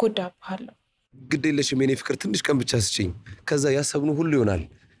 እጎዳብሃለሁ። ግድ የለሽም የኔ ፍቅር። ትንሽ ቀን ብቻ ስጪኝ። ከዛ ያሰብነው ሁሉ ይሆናል።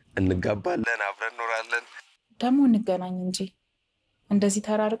 እንጋባለን፣ አብረን እንኖራለን። ደግሞ እንገናኝ እንጂ እንደዚህ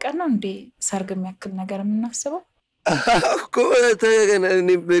ተራርቀን ነው እንዴ ሰርግ የሚያክል ነገር የምናስበው? እኮ እኔ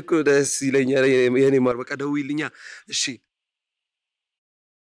እኮ ደስ ይለኛል። የኔ ማር በቃ ደውይልኛ እሺ?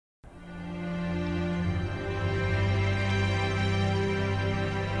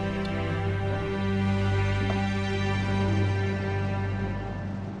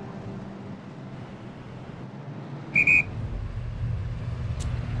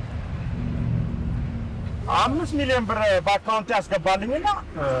 5 ሚሊዮን ብር በአካውንት ያስገባልኝና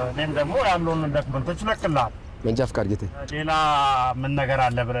እኔም ደግሞ ያለውን ዶክመንቶች ለቅልሃል። መንጃ ፍቃድ ጌቴ። ሌላ ምን ነገር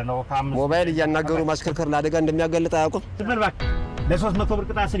አለ ብለህ ነው? ሞባይል እያናገሩ ማሽከርከር ለአደጋ እንደሚያጋልጥ አያውቁም? ዝም በል እባክህ። ለ300 ብር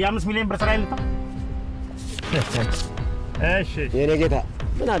ቅጣት ስል የ5 ሚሊዮን ብር ስራ ይልታ። እሺ የኔ ጌታ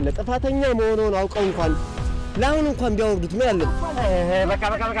ምን አለ ጥፋተኛ መሆኑን አውቀው እንኳን ለአሁን እንኳን ቢያወርዱት ምን አለ? በቃ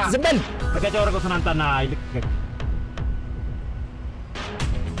በቃ በቃ ዝም በል። በቃ ወረቀቱን አምጣና ይልክ።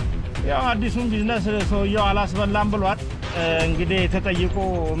 ያው አዲሱን ቢዝነስ ሰውየው አላስበላም ብሏል። እንግዲህ ተጠይቆ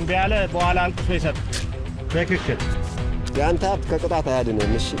እምቢ ያለ በኋላ አንቅሶ ይሰጥ። በትክክል ያንተ ሀብት ከቅጣት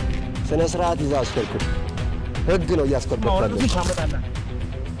አያድንም። እሺ ስነ ስርዓት ይዘህ አሽከርክር። ህግ ነው እያስከበርክ ያለው።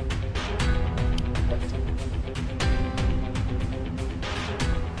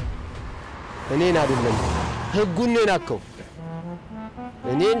 እኔን አይደለም ህጉን ነው የናከው።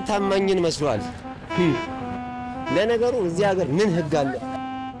 እኔን ታማኝን መስሏል። ለነገሩ እዚህ ሀገር ምን ህግ አለ?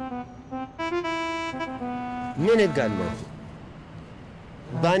 ምን ህግ አለ?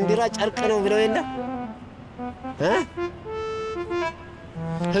 ባንዲራ ጨርቅ ነው ብለው የለ?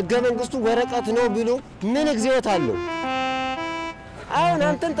 ህገ መንግስቱ ወረቀት ነው ብሎ ምን እግዚኦት አለው? አሁን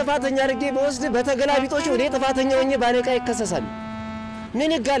አንተን ጥፋተኛ አድርጌ በወስድ በተገላቢጦሽ ወደ ጥፋተኛ ሆኜ ባለቃ ይከሰሳል።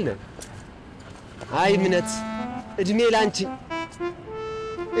 ምን ህግ አለ? አይ እምነት፣ እድሜ ላንቺ፣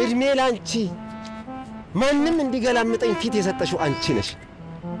 እድሜ ላንቺ። ማንም እንዲገላምጠኝ ፊት የሰጠሽው አንቺ ነሽ።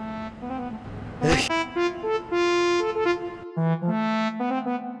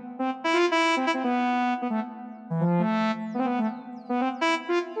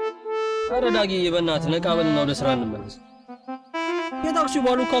 ኧረ ዳጊዬ በእናትህ ነቃ በልና ወደ ስራ እንመለስ። የታክሲው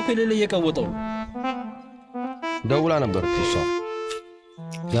ባሉካ እኮ የሌለ እየቀወጠው ነው። ደውላ ነበር እሷ።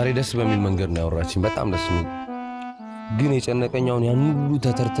 ዛሬ ደስ በሚል መንገድ ነው ያወራችኝ። በጣም ደስ የሚል ግን የጨነቀኛውን ያን ሁሉ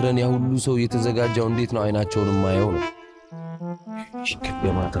ተተርትረን ያ ሁሉ ሰው እየተዘጋጀው እንዴት ነው አይናቸውን ማየው ነው።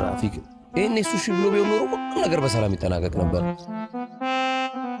 ሽከማ ትራፊክ እኔ ሱሺ ብሎ ቢሆን ኖሮ ሁሉ ነገር በሰላም ይጠናቀቅ ነበር።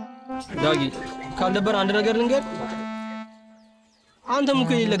 ዳጊ ካልደበር አንድ ነገር ልንገር። አንተም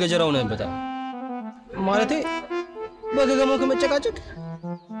እኮ የሌለ ገጀራው ነህበታል። ማለቴ በገገማው ከመጨቃጨቅ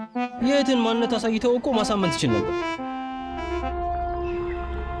የትን ማንነት አሳይተው እኮ ማሳመን ትችል ነበር።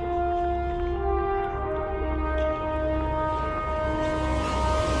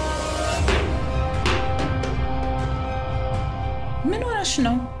 ምን ሆነሽ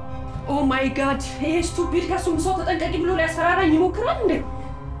ነው? ኦ ማይ ጋድ! ይሄ ስቱፒድ ከሱም ሰው ተጠንቀቂ ብሎ ሊያስፈራራኝ ይሞክራል እንዴ?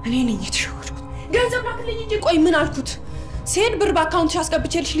 እኔ ነኝ የተሸወድኩት። ገንዘብ ላክልኝ እንጂ ቆይ ምን አልኩት? ሲሄድ ብር በአካውንትሽ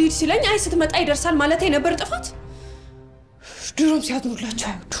አስገብቼልሽ ልሂድ ሲለኝ አይ ስትመጣ ይደርሳል ማለት የነበር ጥፋት። ድሮም ሲያድሩላቸው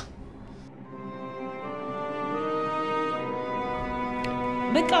አይወዱ።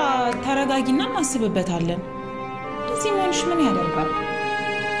 በቃ ተረጋጊና እናስብበታለን። እንደዚህ መሆንሽ ምን ያደርጋል?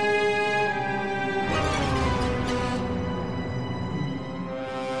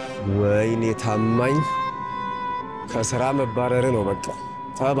 ወይኔ ታማኝ ከስራ መባረር ነው በቃ።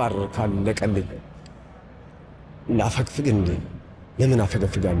 ተባረካል ለቀልኝ ላፈግፍግ እንዴ ለምን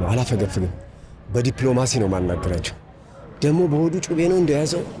አፈገፍጋለሁ አላፈገፍግም በዲፕሎማሲ ነው ማናገራቸው ደሞ በሆዱ ጩቤ ነው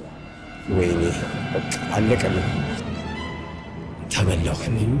እንደያዘው ወይኔ አለቀልኝ ተበላሁ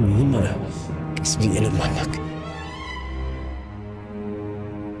ምን እስቢ ለማናክ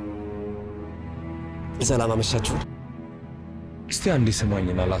ሰላም አመሻችሁ እስቲ አንዴ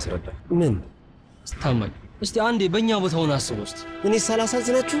ሰማኝና ላስረዳ ምን ታማኝ እስቲ አንዴ በእኛ ቦታ ሆነ አስበው እስቲ እኔ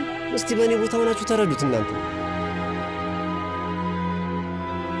ሳላሳዝናችሁ እስቲ በእኔ ቦታ ሆናችሁ ተረዱት እናንተ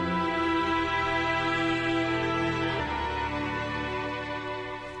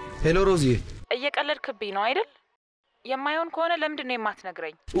ሄሎ ሮዚ እየቀለድክብኝ ነው አይደል የማይሆን ከሆነ ለምንድን ነው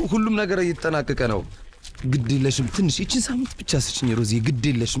የማትነግረኝ ሁሉም ነገር እየተጠናቀቀ ነው ግድለሽም ትንሽ እቺን ሳምንት ብቻ ስጭኝ ሮዚ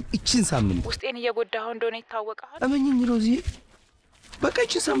ግድለሽም እቺን ሳምንት ውስጤን እየጎዳኸው እንደሆነ ይታወቃል አመኝኝ ሮዚ በቃ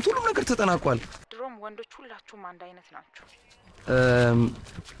እቺን ሳምንት ሁሉም ነገር ተጠናቋል ድሮም ወንዶች ሁላችሁም አንድ አይነት ናችሁ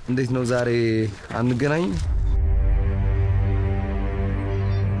እንዴት ነው ዛሬ አንገናኝ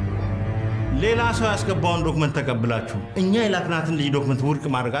ሌላ ሰው ያስገባውን ዶክመንት ተቀብላችሁ እኛ የላክናትን ልጅ ዶክመንት ውድቅ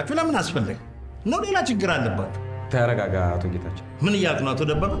ማድረጋችሁ ለምን አስፈለገ ነው ሌላ ችግር አለባችሁ ተረጋጋ አቶ ጌታቸው ምን እያልክ ነው አቶ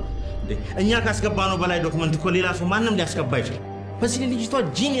ደበበ እኛ ካስገባነው በላይ ዶክመንት እኮ ሌላ ሰው ማንንም ሊያስገባ ይችላል በዚህ ልጅቷ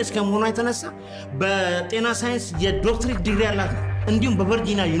ጂኒየስ ከመሆኗ የተነሳ በጤና ሳይንስ የዶክትሬት ዲግሪ ያላት እንዲሁም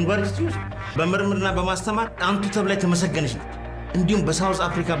በቨርጂኒያ ዩኒቨርሲቲ ውስጥ በምርምርና በማስተማር አንቱ ተብላ የተመሰገነች ነች እንዲሁም በሳውዝ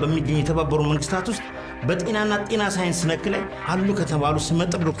አፍሪካ በሚገኙ የተባበሩ መንግስታት ውስጥ በጤናና ጤና ሳይንስ ነክ ላይ አሉ ከተባሉ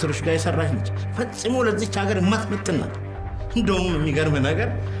ስመጥር ዶክተሮች ጋር የሰራች ነች ፈጽሞ ለዚች ሀገር የማትመጥን ናት እንደውም የሚገርም ነገር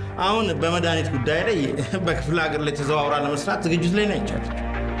አሁን በመድኃኒት ጉዳይ ላይ በክፍለ ሀገር ላይ ተዘዋውራ ለመስራት ዝግጅት ላይ ነች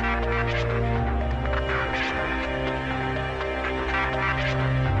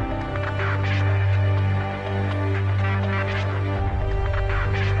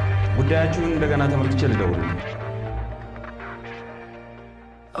ጉዳያችሁን እንደገና ተመልክቼ ልደውልልኝ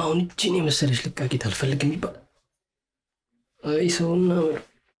አሁን እቺን የመሰለሽ ልቃቂት አልፈልግም ይባል አይ ሰውና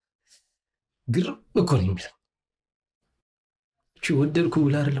ግርም እኮ ነው የሚለው እቺ ወደድኩ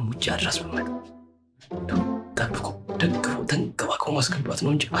ብላ አይደለም ውጭ አድራስ በመጣ ጠብቆ ደግፎ ተንከባክቦ ማስገባት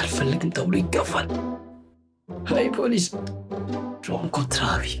ነው እንጂ አልፈልግም ተብሎ ይገፋል አይ ፖሊስ ጆንኮ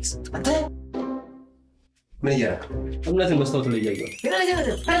ትራፊክ ምን ያደርግ እምነትን መስታወት ላይ ያያየው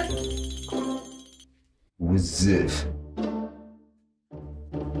ውዝፍ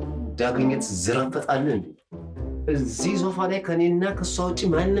ዳግኝት ዝራፈጣለን እዚህ ሶፋ ላይ ከኔና ከሷ ውጪ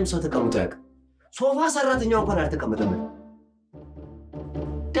ማንንም ሰው ተቀምጦ ያውቅ ሶፋ ሰራተኛው እንኳን አልተቀመጠም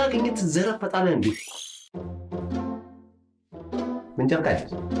ዳግኝት ዝራፈጣለን እንዴ መንጃ ፈቃድ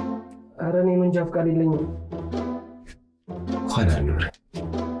ኧረ እኔ መንጃ ፈቃድ የለኝም ኋላ ነው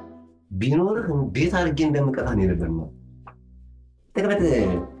ቢኖርህ ቤት አድርጌ እንደምቀጣ ነው የነበረው ተቀበተ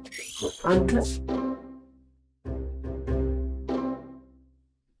አንተ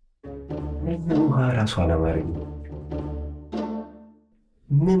ራሱ አላማረኝ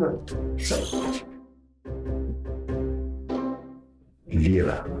ምን ሊራ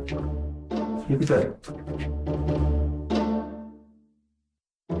ይብታል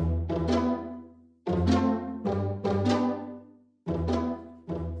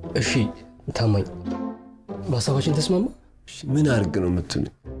እሺ ታማኝ በሀሳባችን ተስማማ ምን አድርግ ነው የምትሉ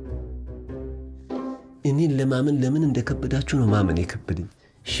እኔን ለማመን ለምን እንደከበዳችሁ ነው ማመን የከበደኝ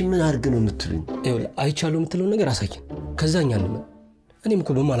እሺ ምን አድርግ ነው የምትሉኝ ይኸውልህ አይቻለሁ የምትለው ነገር አሳየን ከዛኛ እንመን እኔም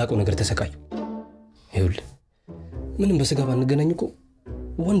እኮ በማላውቀው ነገር ተሰቃየሁ ይኸውልህ ምንም በስጋ ባንገናኝ እኮ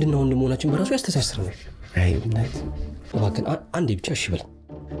ወንድና ወንድ መሆናችን በራሱ ያስተሳስረናል አይ እናት እባክህን አንዴ ብቻ እሺ በል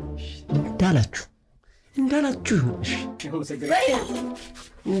እንዳላችሁ እሺ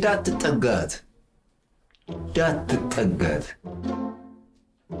እንዳትጠጋት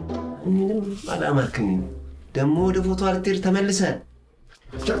ምንም አላማርክኝ ደግሞ ወደ ፎቶ አርቴር ተመልሰ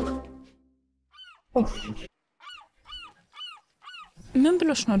ምን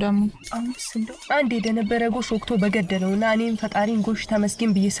ብሎሽ ነው ደግሞ አንዴ ደነበረ ጎሽ ወቅቶ በገደለውና እኔም ፈጣሪን ጎሽ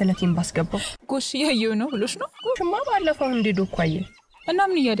ተመስገን ብዬ ሰለቴን ባስገባው ጎሽ ያየው ነው ብሎሽ ነው ጎሽማ ባለፈው እንደ ዶኳየ እና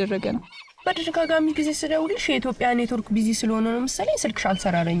ምን እያደረገ ነው በተደጋጋሚ ጊዜ ስደውልሽ የኢትዮጵያ ኔትወርክ ቢዚ ስለሆነ ነው መሰለኝ ስልክሽ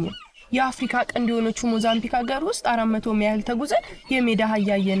አልሰራረኝም የአፍሪካ ቀንድ የሆነችው ሞዛምቢክ ሀገር ውስጥ 400 ሚያህል ተጉዘን የሜዳ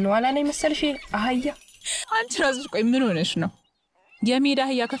አህያየን ነው አላለኝ መሰልሽ አህያ አንቺ ራስሽ ቆይ ምን ሆነሽ ነው የሜዳ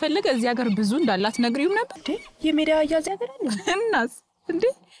አህያ ከፈለገ እዚህ ሀገር ብዙ እንዳላት ነግሪው ነበር እንዴ የሜዳ አህያ እዚህ ሀገር አለ እናስ እንዴ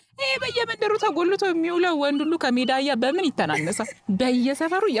በየመንደሩ ተጎልቶ የሚውለው ወንድ ሁሉ ከሜዳ አህያ በምን ይተናነሳል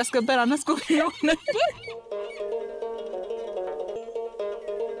በየሰፈሩ እያስገበረ አናስጎብኘው ነበር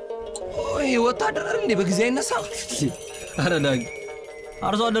ወይ ወታደር እንዴ በጊዜ አይነሳ አረዳግ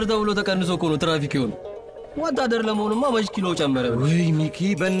አርሶ አደር ተብሎ ተቀንሶ እኮ ነው ትራፊክ ይሆን ወታደር ለመሆንማ መች ኪሎ ጨመረ ወይ ሚኪ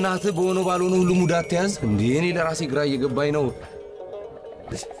በእናትህ በሆነ ባልሆነ ሁሉ ሙዳት ያዝ እንዴ እኔ ለራሴ ግራ እየገባኝ ነው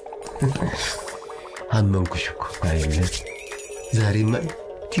አመንኩሽ እኮ አይነት ዛሬማ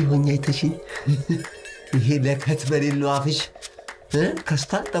ቲሆኛ አይተሽኝ ይሄ ለከት በሌለው አፍሽ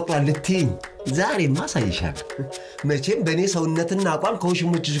ከስታጠቋል ልትይኝ ዛሬማ አሳይሻለሁ። መቼም በእኔ ሰውነትና አቋም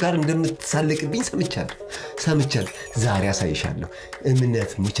ከውሽሞችሽ ጋር እንደምትሳለቅብኝ ሰምቻለሁ። ዛሬ አሳይሻለሁ።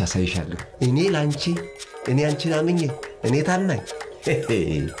 እምነት ሙች አሳይሻለሁ። እኔ ላንቺ እኔ አንቺን አምኜ እኔ ታማኝ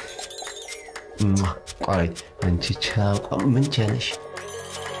ቆይ አንቺ ቻቋም ምን ቻለሽ?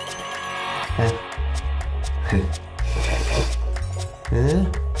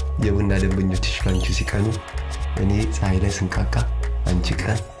 የቡና ደንበኞችሽ ካንቺ ሲቀኑ እኔ ፀሐይ ላይ ስንቃቃ አንቺ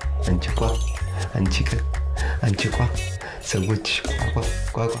ቀን አንቺ ቋ አንቺ ቀን አንቺ ቋ ሰዎችሽ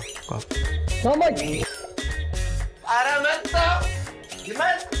ቋ ማማዬ ኧረ መጣ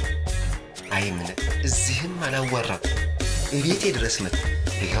ይመጣ አይ ምን እዚህም አላወራም እቤቴ ድረስ መጣ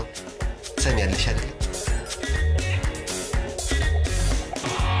ይኸው ሰሚያለሽ አይደል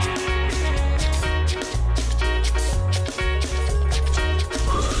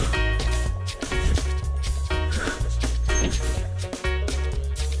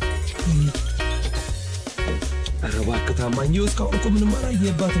ታማኝ እስካሁን እኮ ምንም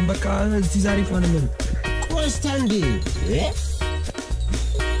አላየባትም። በቃ እስቲ ዛሬ እንኳን ምን ቆስታንዲ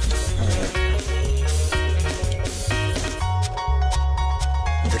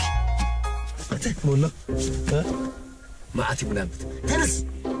ሞላ ማአቲ ብላምት ተነስ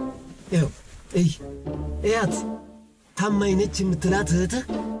ይኸው እያት ታማኝ ነች የምትላት እህትህ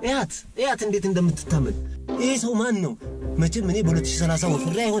እያት እንዴት እንደምትታመን ይሄ ሰው ማን ነው? መቼም እኔ በ2030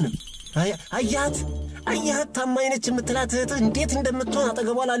 ወፍሬ አይሆንም። አያት ታማኝ ነች የምትላት እህትህ እንዴት እንደምትሆን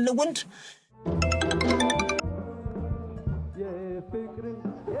አጠገቧ ላለው ወንድ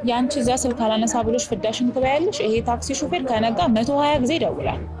ያንቺ እዛ ስልክ አላነሳ ብሎሽ ፍዳሽን ትበያለሽ። ይሄ ታክሲ ሹፌር ከነጋ 120 ጊዜ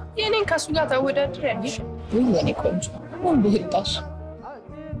ይደውላል። የኔን ከሱ ጋር ተወዳድር ያለሽ ወይ የኔ ቆንጆ ምን ብህጣሽ?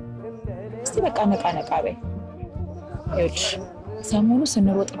 እስቲ በቃ ነቃ በይ። ይኸውልሽ ሰሞኑ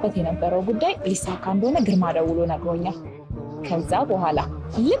ስንሮጥበት የነበረው ጉዳይ ሊሳካ እንደሆነ ግርማ ደውሎ ነግሮኛል። ከዛ በኋላ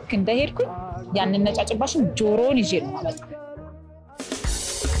ልክ እንደሄድኩኝ ያንን ነጫጭባሽን ጆሮን ይዤ ነው ማለት ነው።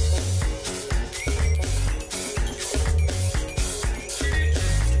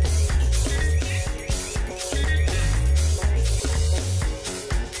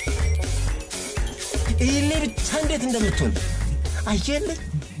 ይሄ ብቻ እንዴት እንደምትሆን አየለ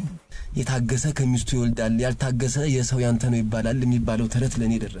የታገሰ ከሚስቱ ይወልዳል ያልታገሰ የሰው ያንተ ነው ይባላል የሚባለው ተረት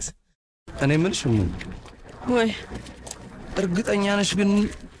ለኔ ደረሰ። እኔ ምንሽ ወይ እርግጠኛ ነሽ ግን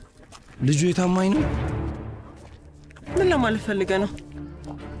ልጁ የታማኝ ነው? ምን ለማለት ፈልገህ ነው?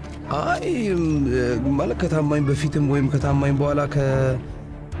 አይ ማለት ከታማኝ በፊትም ወይም ከታማኝ በኋላ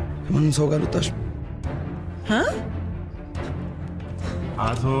ከማንም ሰው ጋር ልጣሽ?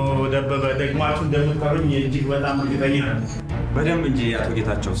 አቶ ደበበ ደግማችሁ እንደምትቀሩኝ እጅግ በጣም እርግጠኛ ነኝ። በደንብ እንጂ አቶ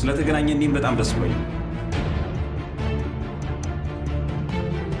ጌታቸው ስለተገናኘን እኔም በጣም ደስ ብሎኛል።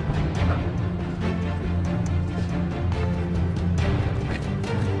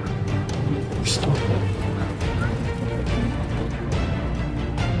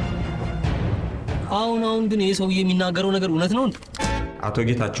 አሁን ግን ይሄ ሰውዬ የሚናገረው ነገር እውነት ነው? አቶ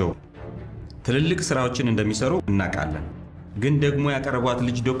ጌታቸው ትልልቅ ስራዎችን እንደሚሰሩ እናውቃለን። ግን ደግሞ ያቀረቧት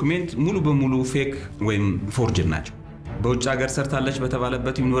ልጅ ዶክሜንት ሙሉ በሙሉ ፌክ ወይም ፎርጅድ ናቸው። በውጭ ሀገር ሰርታለች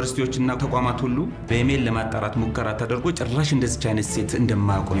በተባለበት ዩኒቨርሲቲዎችና ተቋማት ሁሉ በኢሜል ለማጣራት ሙከራ ተደርጎ ጭራሽ እንደዚህ አይነት ሴት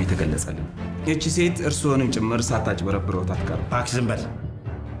እንደማያውቁ ነው የተገለጸልን። እቺ ሴት እርስዎንም ጭምር ሳታጭበረብረውት አትቀርም። እባክህ ዝም በል።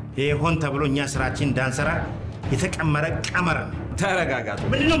 ይሄ ሆን ተብሎ እኛ ስራችን እንዳንሰራ የተቀመረ ቀመር ነው። ተረጋጋቱ።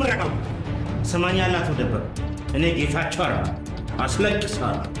 ምንድነው ምረቃው? ሰማኛለህ አቶ ደበበ፣ እኔ ጌታቸው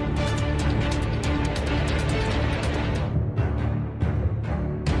አስለቅሳለሁ።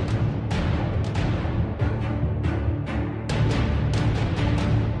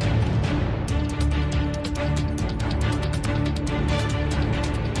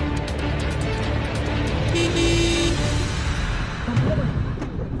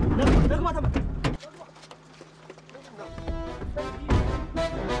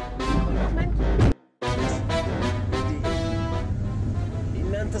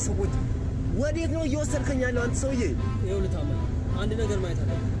 እናንተ ሰዎች ወዴት ነው እየወሰድከኝ ያለው? አንተ ሰውዬ ይኸውልህ ታማኝ አንድ ነገር ማየት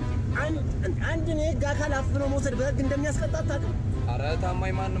አለብህ። አንድ የህግ አካል አፍኖ መውሰድ በህግ እንደሚያስቀጣ አታውቅም? ኧረ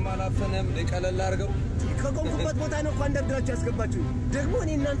ታማኝ ማንም አላፈነም። ቀለል አድርገው ከቆምኩበት ቦታ ነው እኮ አንደርድራችሁ ያስገባችሁ። ደግሞ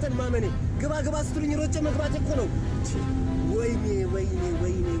እኔ እናንተን ማመኔ ግባ ስትሉኝ ሮጬ መግባት እኮ ነው። ወይኔ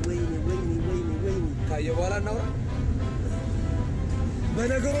ካየ በኋላ እናውራ።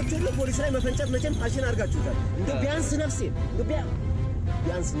 በነገሮች ሁሉ ፖሊስ ላይ መፈንጨት መቼም ፋሽን አድርጋችሁታል። እንደው ቢያንስ ነፍሴ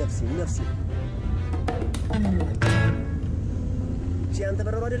አንተ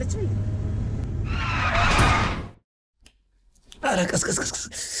በረሮ አይደለችም? ኧረ ቀስ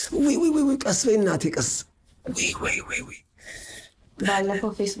ወይ ቀስ በይ እናቴ ቀስ ወይ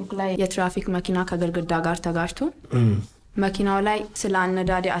ባለፈው ፌስቡክ ላይ የትራፊክ መኪና ከግድግዳ ጋር ተጋጭቶ መኪናው ላይ ስለ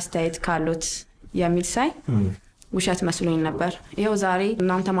አነዳዲ አስተያየት ካሉት የሚል ሳይ ውሸት መስሎኝ ነበር። ይሄው ዛሬ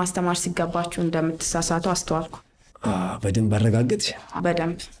እናንተ ማስተማር ሲገባችሁ እንደምትሳሳቱ አስተዋልኩ። በደንብ አረጋግጥሽ?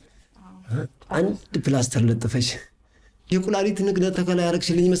 በደንብ አንድ ፕላስተር ለጥፈሽ የኩላሊት ንግደ ተከላ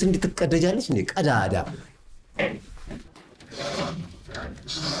ያረግሽልኝ መስል እንድትቀደጃለሽ እንዴ ቀዳዳ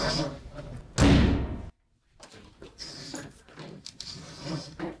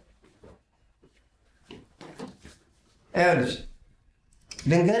አይልሽ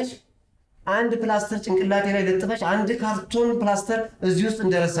ልንገርሽ አንድ ፕላስተር ጭንቅላቴ ላይ ለጥፈሽ አንድ ካርቶን ፕላስተር እዚህ ውስጥ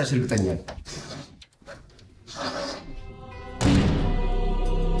እንደረሳሽ እርግጠኛ ነኝ።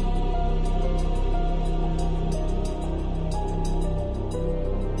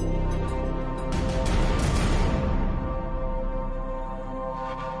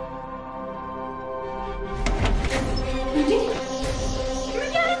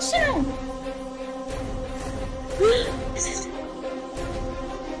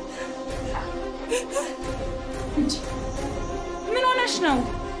 ምን ሆነሽ ነው?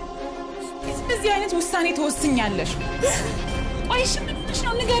 እንደዚህ አይነት ውሳኔ ተወስኛለሽ? ቆይሽ ምን ሆነሽ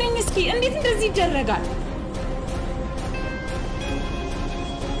ነው? ንገሪኝ እስኪ እንዴት እንደዚህ ይደረጋል?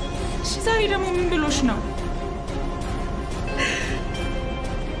 እሺ ዛሬ ደግሞ ምን ብሎሽ ነው?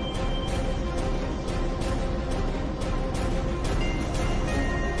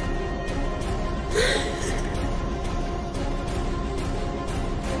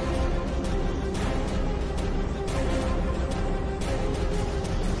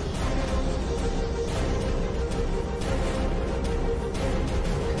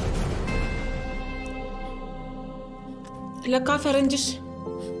 ለካ ፈረንጅሽ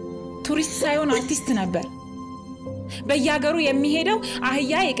ቱሪስት ሳይሆን አርቲስት ነበር። በየሀገሩ የሚሄደው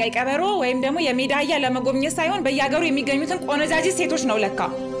አህያ የቀይ ቀበሮ ወይም ደግሞ የሜዳ አህያ ለመጎብኘት ሳይሆን በየሀገሩ የሚገኙትን ቆነጃጅት ሴቶች ነው ለካ።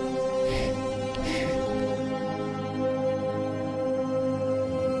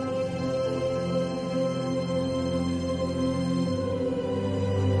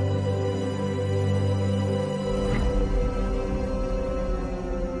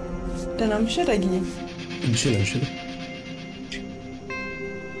 ደህና ምሽት አግኝ እጅሽን አንሺ።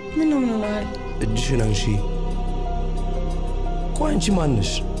 ምን ነው? እጅሽን አንሺ። ቆይ አንቺ ማን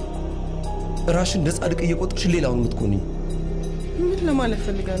ነሽ? ራስሽን እንደ ጻድቅ እየቆጠርሽ ሌላውን የምትኮኚኝ? ምን ለማለት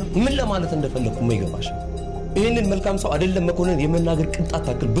ፈልገህ ነው? ምን ለማለት እንደፈለኩ የማይገባሽ? ይህንን መልካም ሰው አይደለም መኮንን የመናገር ቅንጣት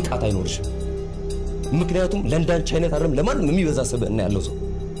ታክል ብቃት አይኖርሽም። ምክንያቱም ለእንዳንቺ አይነት አይደለም ለማንም የሚበዛ ስብዕና ያለው ሰው።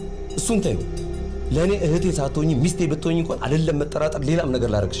 እሱን ተይው። ለእኔ እህቴ ሳትሆኚ ሚስቴ ብትሆኚ እንኳን አይደለም መጠራጠር ሌላም ነገር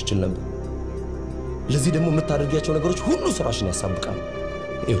ላደርግሽ እችል ነበር። ለዚህ ደግሞ የምታደርጊያቸው ነገሮች ሁሉ ስራሽን ያሳብቃሉ።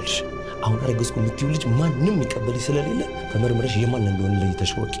 ይኸውልሽ አሁን አረገዝኩ የምትይው ልጅ ማንም የሚቀበልሽ ስለሌለ ተመርምረሽ የማን እንደሆነ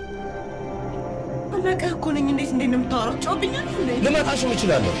ለይተሽ ወቂ። አለቀ እኮ ነኝ። እንዴት ነው የምታወራው? ጮብኛል እንዴ? ልመታሽም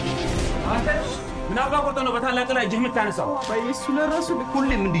እችላለሁ። አንተ ምን አባቆርጦ ነው በታላቅ ላይ እጅህ የምታነሳው? በኢየሱስ ለራሱ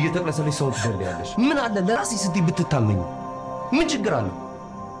ሁሌም እንዲህ እየተቅለሰለሽ ሰው ትገለያለሽ። ምን አለ ለራስሽ ስትይ ብትታመኝ? ምን ችግር አለው?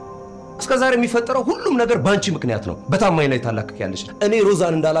 እስከዛሬ የሚፈጠረው ሁሉም ነገር ባንቺ ምክንያት ነው። በታማኝ ላይ ታላክኪያለሽ። እኔ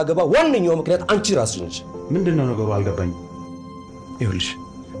ሮዛን እንዳላገባ ዋነኛው ምክንያት አንቺ ራስሽ ነሽ። ምንድነው ነገሩ? አልገባኝም። ይኸውልሽ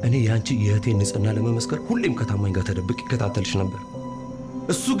እኔ ያንቺ የእህቴን ንጽህና ለመመስከር ሁሌም ከታማኝ ጋር ተደብቅ ይከታተልሽ ነበር።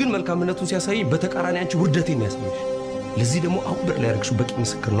 እሱ ግን መልካምነቱን ሲያሳይ በተቃራኒ አንቺ ውርደቴን ያሳየሽ። ለዚህ ደግሞ አሁን በር ላይ ያደረግሽው በቂ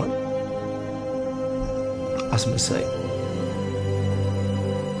ምስክር ነው። አስመሳይ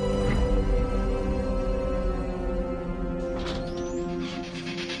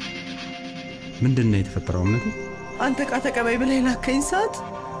ምንድነው የተፈጠረው? እምነቱ አንተ ቃ ተቀበይ ብለህ ላከኝ ሰዓት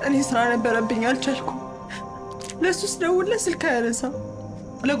እኔ ስራ ነበረብኝ አልቻልኩም። ለሱስ ደውልለት ስልክ አያነሳም።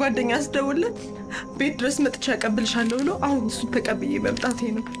 ለጓደኛ ስደውልለት ቤት ድረስ መጥቻ ያቀብልሻለሁ ብሎ አሁን እሱን ተቀብዬ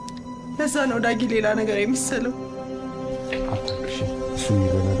መምጣቴ ነው። ለዛ ነው ዳጊ ሌላ ነገር የሚሰለው። አታክሽ እሱ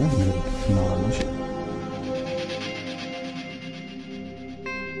ይበላል ነው።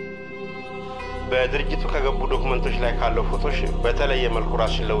 በድርጅቱ ከገቡ ዶክመንቶች ላይ ካለው ፎቶሽ በተለየ መልኩ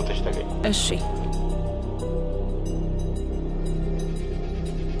ራስሽን ለውጠሽ ተገኘ። እሺ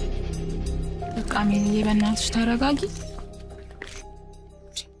በቃ ሚኒዬ በእናትሽ ተረጋጊ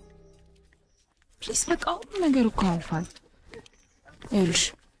ፕሊስ። በቃ ሁሉ ነገር እኮ አልፏል። ይኸውልሽ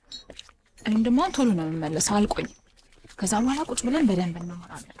እኔም ደግሞ ቶሎ ነው የምመለሰው፣ አልቆይም። ከዛ በኋላ ቁጭ ብለን በደንብ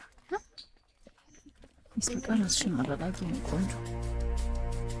እናወራለን። በቃ ራስሽን አረጋጊ ቆንጆ።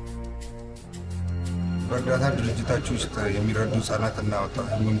 በእርዳታ ድርጅታችሁ ውስጥ የሚረዱ ህጻናትና ወጣት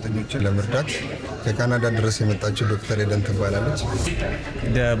ህመምተኞችን ለመርዳት ከካናዳ ድረስ የመጣችው ዶክተር ኤደን ትባላለች።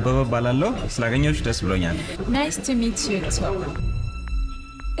 ደበበ እባላለሁ። ስላገኘሁሽ ደስ ብሎኛል። ናይስ ቱ ሚት ዩ ቱ።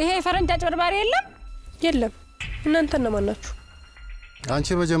 ይሄ የፈረንጅ አጭበርባሪ የለም? የለም። እናንተ እነማን ናችሁ? አንቺ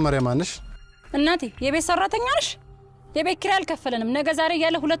መጀመሪያ ማንሽ? እናቴ የቤት ሰራተኛ ነሽ? የቤት ኪራይ አልከፈለንም። ነገ ዛሬ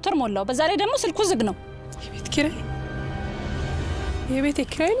ያለ 2 ወር ሞላው። በዛ ላይ ደግሞ ስልኩ ዝግ ነው። የቤት ኪራይ የቤት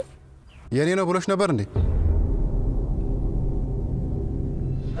ኪራይ ነው? የኔ ነው ብሎሽ ነበር እንዴ?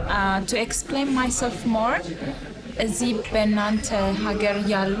 To explain myself more, እዚህ በእናንተ ሀገር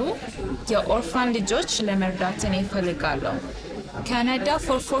ያሉ የኦርፋን ልጆች ለመርዳት እኔ እፈልጋለሁ። Canada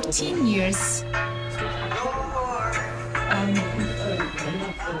for 14 years.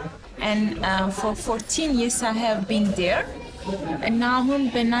 And for 14 years I have been there. እና አሁን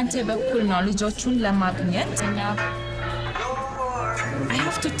በእናንተ በኩል ነው ልጆቹን ለማግኘት እና I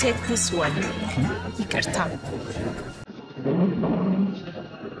have to take this one. ይቅርታ።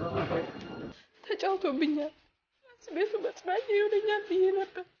 ተጫውቶብኛል። ቤቱ መጽናኛ ይሆነኛል ብዬ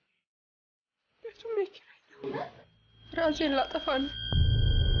ነበር። ቤቱ መኪራይ ነው። ራሴን ላጠፋ ነው።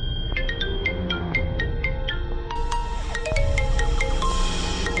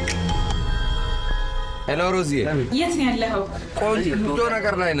 ሄሎ ሮዚ፣ የት ነው ያለኸው? ቆንጆ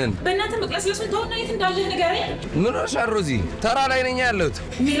ነገር ላይ ነን። በእናትህ መቅለስለሱን ተውና የት እንዳለህ ንገረኝ። ምን ሆነሻል ሮዚ? ተራ ላይ ነኝ ያለሁት።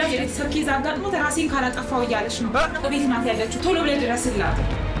 ሜላት የቤተሰብ ኬዝ አጋጥሞት ራሴን ካላጠፋው እያለች ነው። በቤት ናት ያለችው። ቶሎ ብለህ ድረስላት።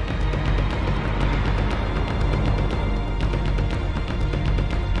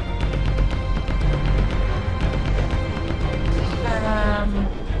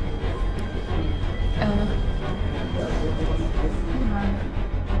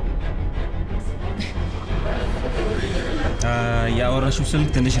 ያወራሽው ስልክ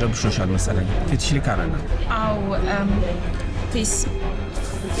ትንሽ ረብሾሻል መሰለኝ። ፊትሽ ልካራና አው ፕሊዝ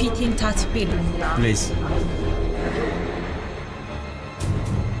ፊቴን ታጥቤ ፕሊዝ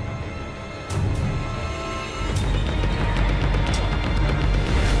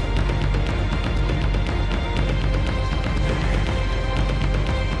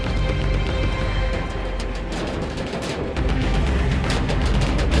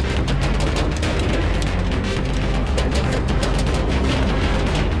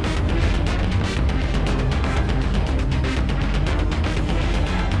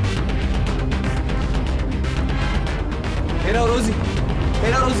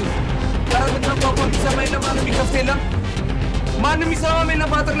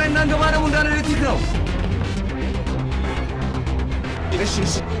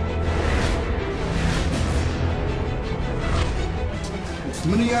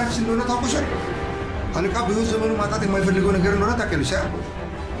ምን ያርክስ እንደሆነ ታውቁሻል? አለቃ በህይወት ዘመኑ ማጣት የማይፈልገው ነገር እንደሆነ ታውቂያለሽ።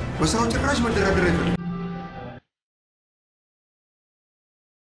 በስራው ጭራሽ መደራደር አይፈልግም።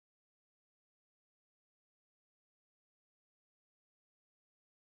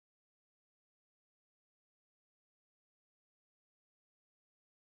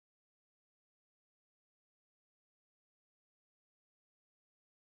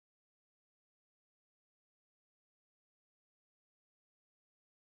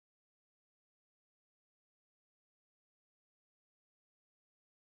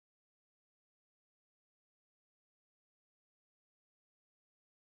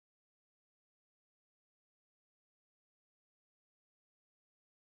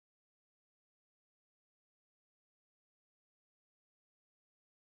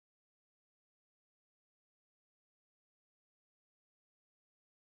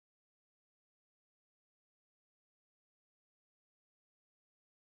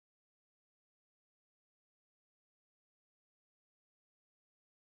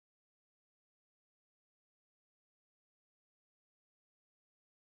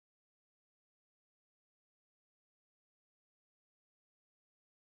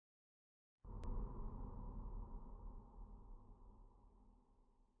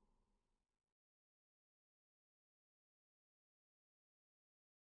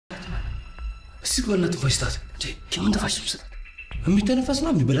 ሲጎልና ትንፋሽታት እንዴ ከምን ተፋሽ ይሰጣል? የሚተነፈስና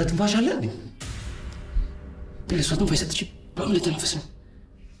የሚበላ ትንፋሽ አለ እንዴ? ለሷ ትንፋሽ ሰጥቼ በምን ልተነፈስ ነው?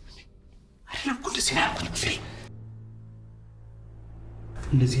 አይደለም እኮ እንደዚህ ነው ያልኩት። ፊልም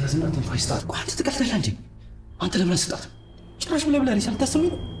እንደዚህ ያዝና ትንፋሽ ሰጣት። አንተ ትቀልዳለህ እንዴ? አንተ ለምን አሰጣት? ጭራሽ ብለህ ብለህ ሳልታሰብ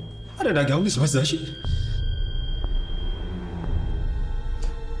ነው። አረ ዳጊ አሁንስ በዛሽ።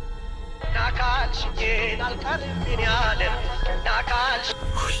 ናካልሽ ናልካልም ምን ያለ ናካልሽ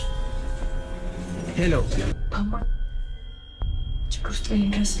ሄሎ ችግር ውስጥ ላይ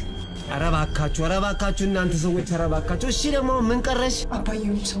ድረስ። ኧረ እባካችሁ እናንተ ሰዎች ኧረ እባካችሁ። እሺ ደግሞ ምን ቀረሽ?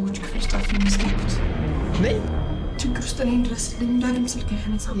 አባዬው ሰዎች ክፍል ውስጥ አፍ የሚስገቡት ምን ችግር ውስጥ ላይ ድረስልኝ። ዳግም ስልክ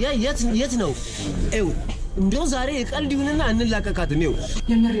ያነሳው የት ነው? ኤው እንደው ዛሬ ቀልድ ይሁንና እንላቀቃትም። ኤው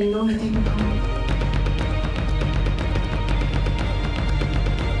የምሬን ነው እውነቴን ነው።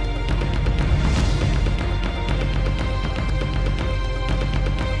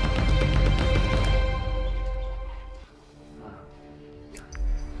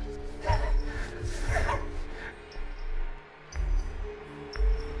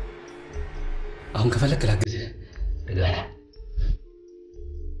 አሁን ከፈለክ ላግዝህ ደጋላ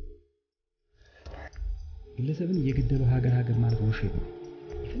ግለሰብን እየገደሉ ሀገር ማለት ውሸት ነው።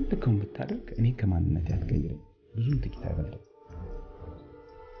 የፈለከውን ብታደርግ እኔ ከማንነት ያትቀይረኝ ብዙም ጥቂት አይበልጥም።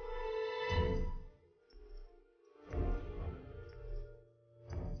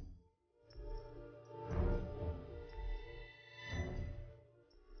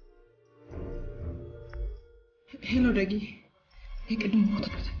 ሄሎ ደጊ የቅድም ፎቶ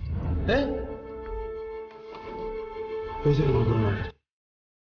በዚህ ነው ማለት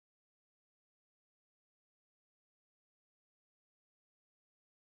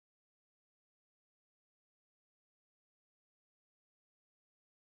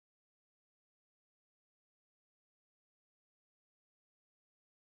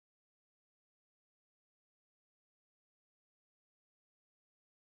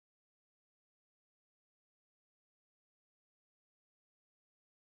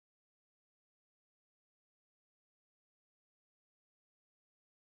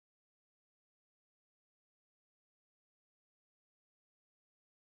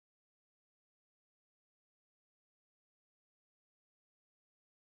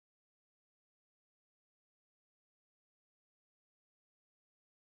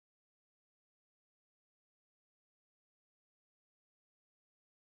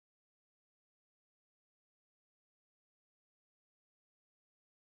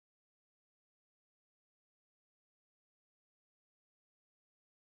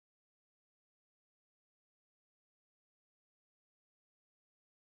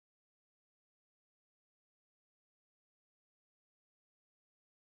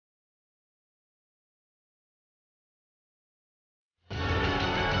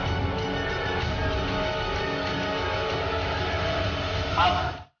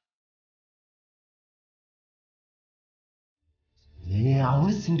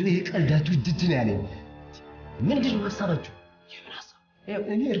አሁንስ እንደው የቀልዳችሁ ድድ ነው ያለኝ። ምንድን ነው ሀሳባችሁ? የምን ሀሳብ?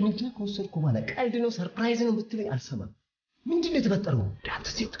 እኔ እርምጃ ከወሰድኩ በኋላ ቀልድ ነው ሰርፕራይዝ ነው ብትለኝ አልሰማም። ምንድን ነው የተፈጠረው? አንተ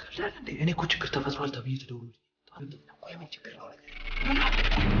እዚህ ትቀልዳለህ እንዴ? እኔ እኮ ችግር ተፈጥሯል ተብዬ ተደውሎልኝ። ቆይ ምን ችግር ነው?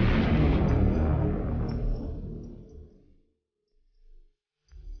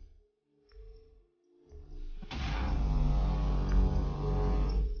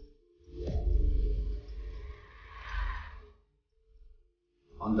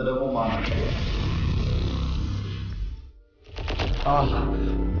 አንተ ደግሞ ማን?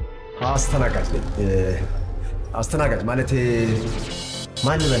 አስተናጋጅ ማለት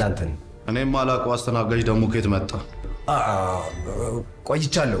ማን ልበል አንተን? እኔም አላውቀው አስተናጋጅ ደግሞ ከየት መጣ?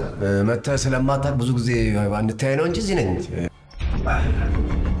 ቆይቻለሁ። መተህ ስለማታውቅ ብዙ ጊዜ አንተያይ ነው እንጂ እዚህ ነኝ።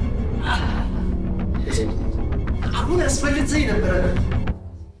 አሁን አስፈልግህ ነበረ።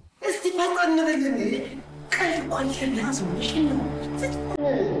 እስቲ ፈጣን በል። ቀልድ እንኳን የለም።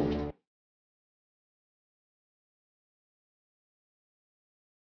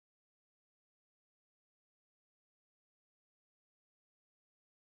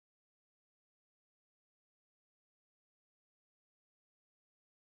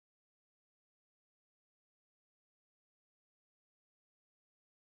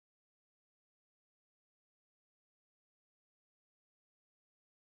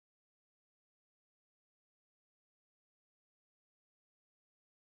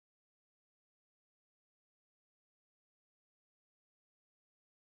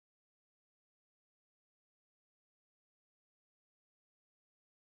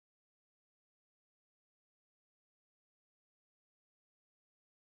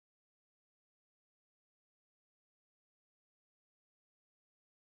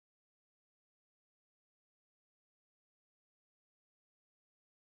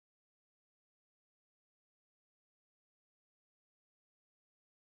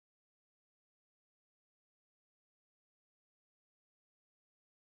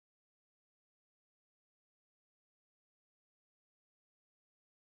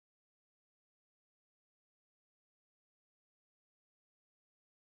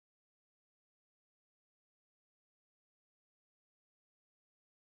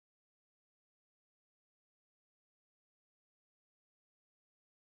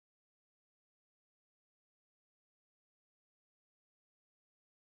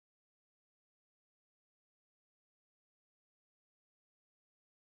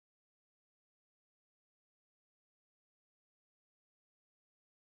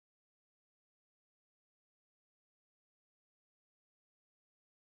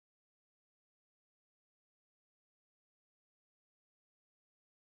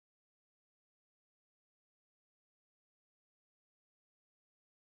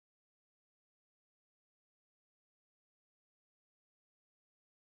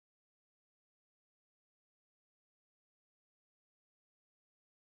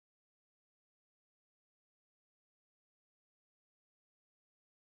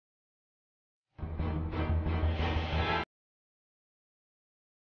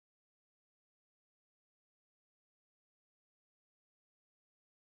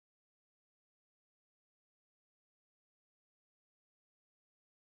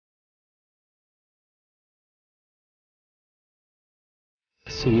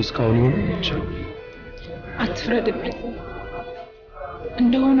 እሰይ እስካሁን ይሆን ብቻ አትፍረድብኝ።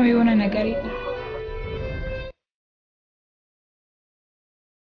 እንደሆነ የሆነ ነገር የለም።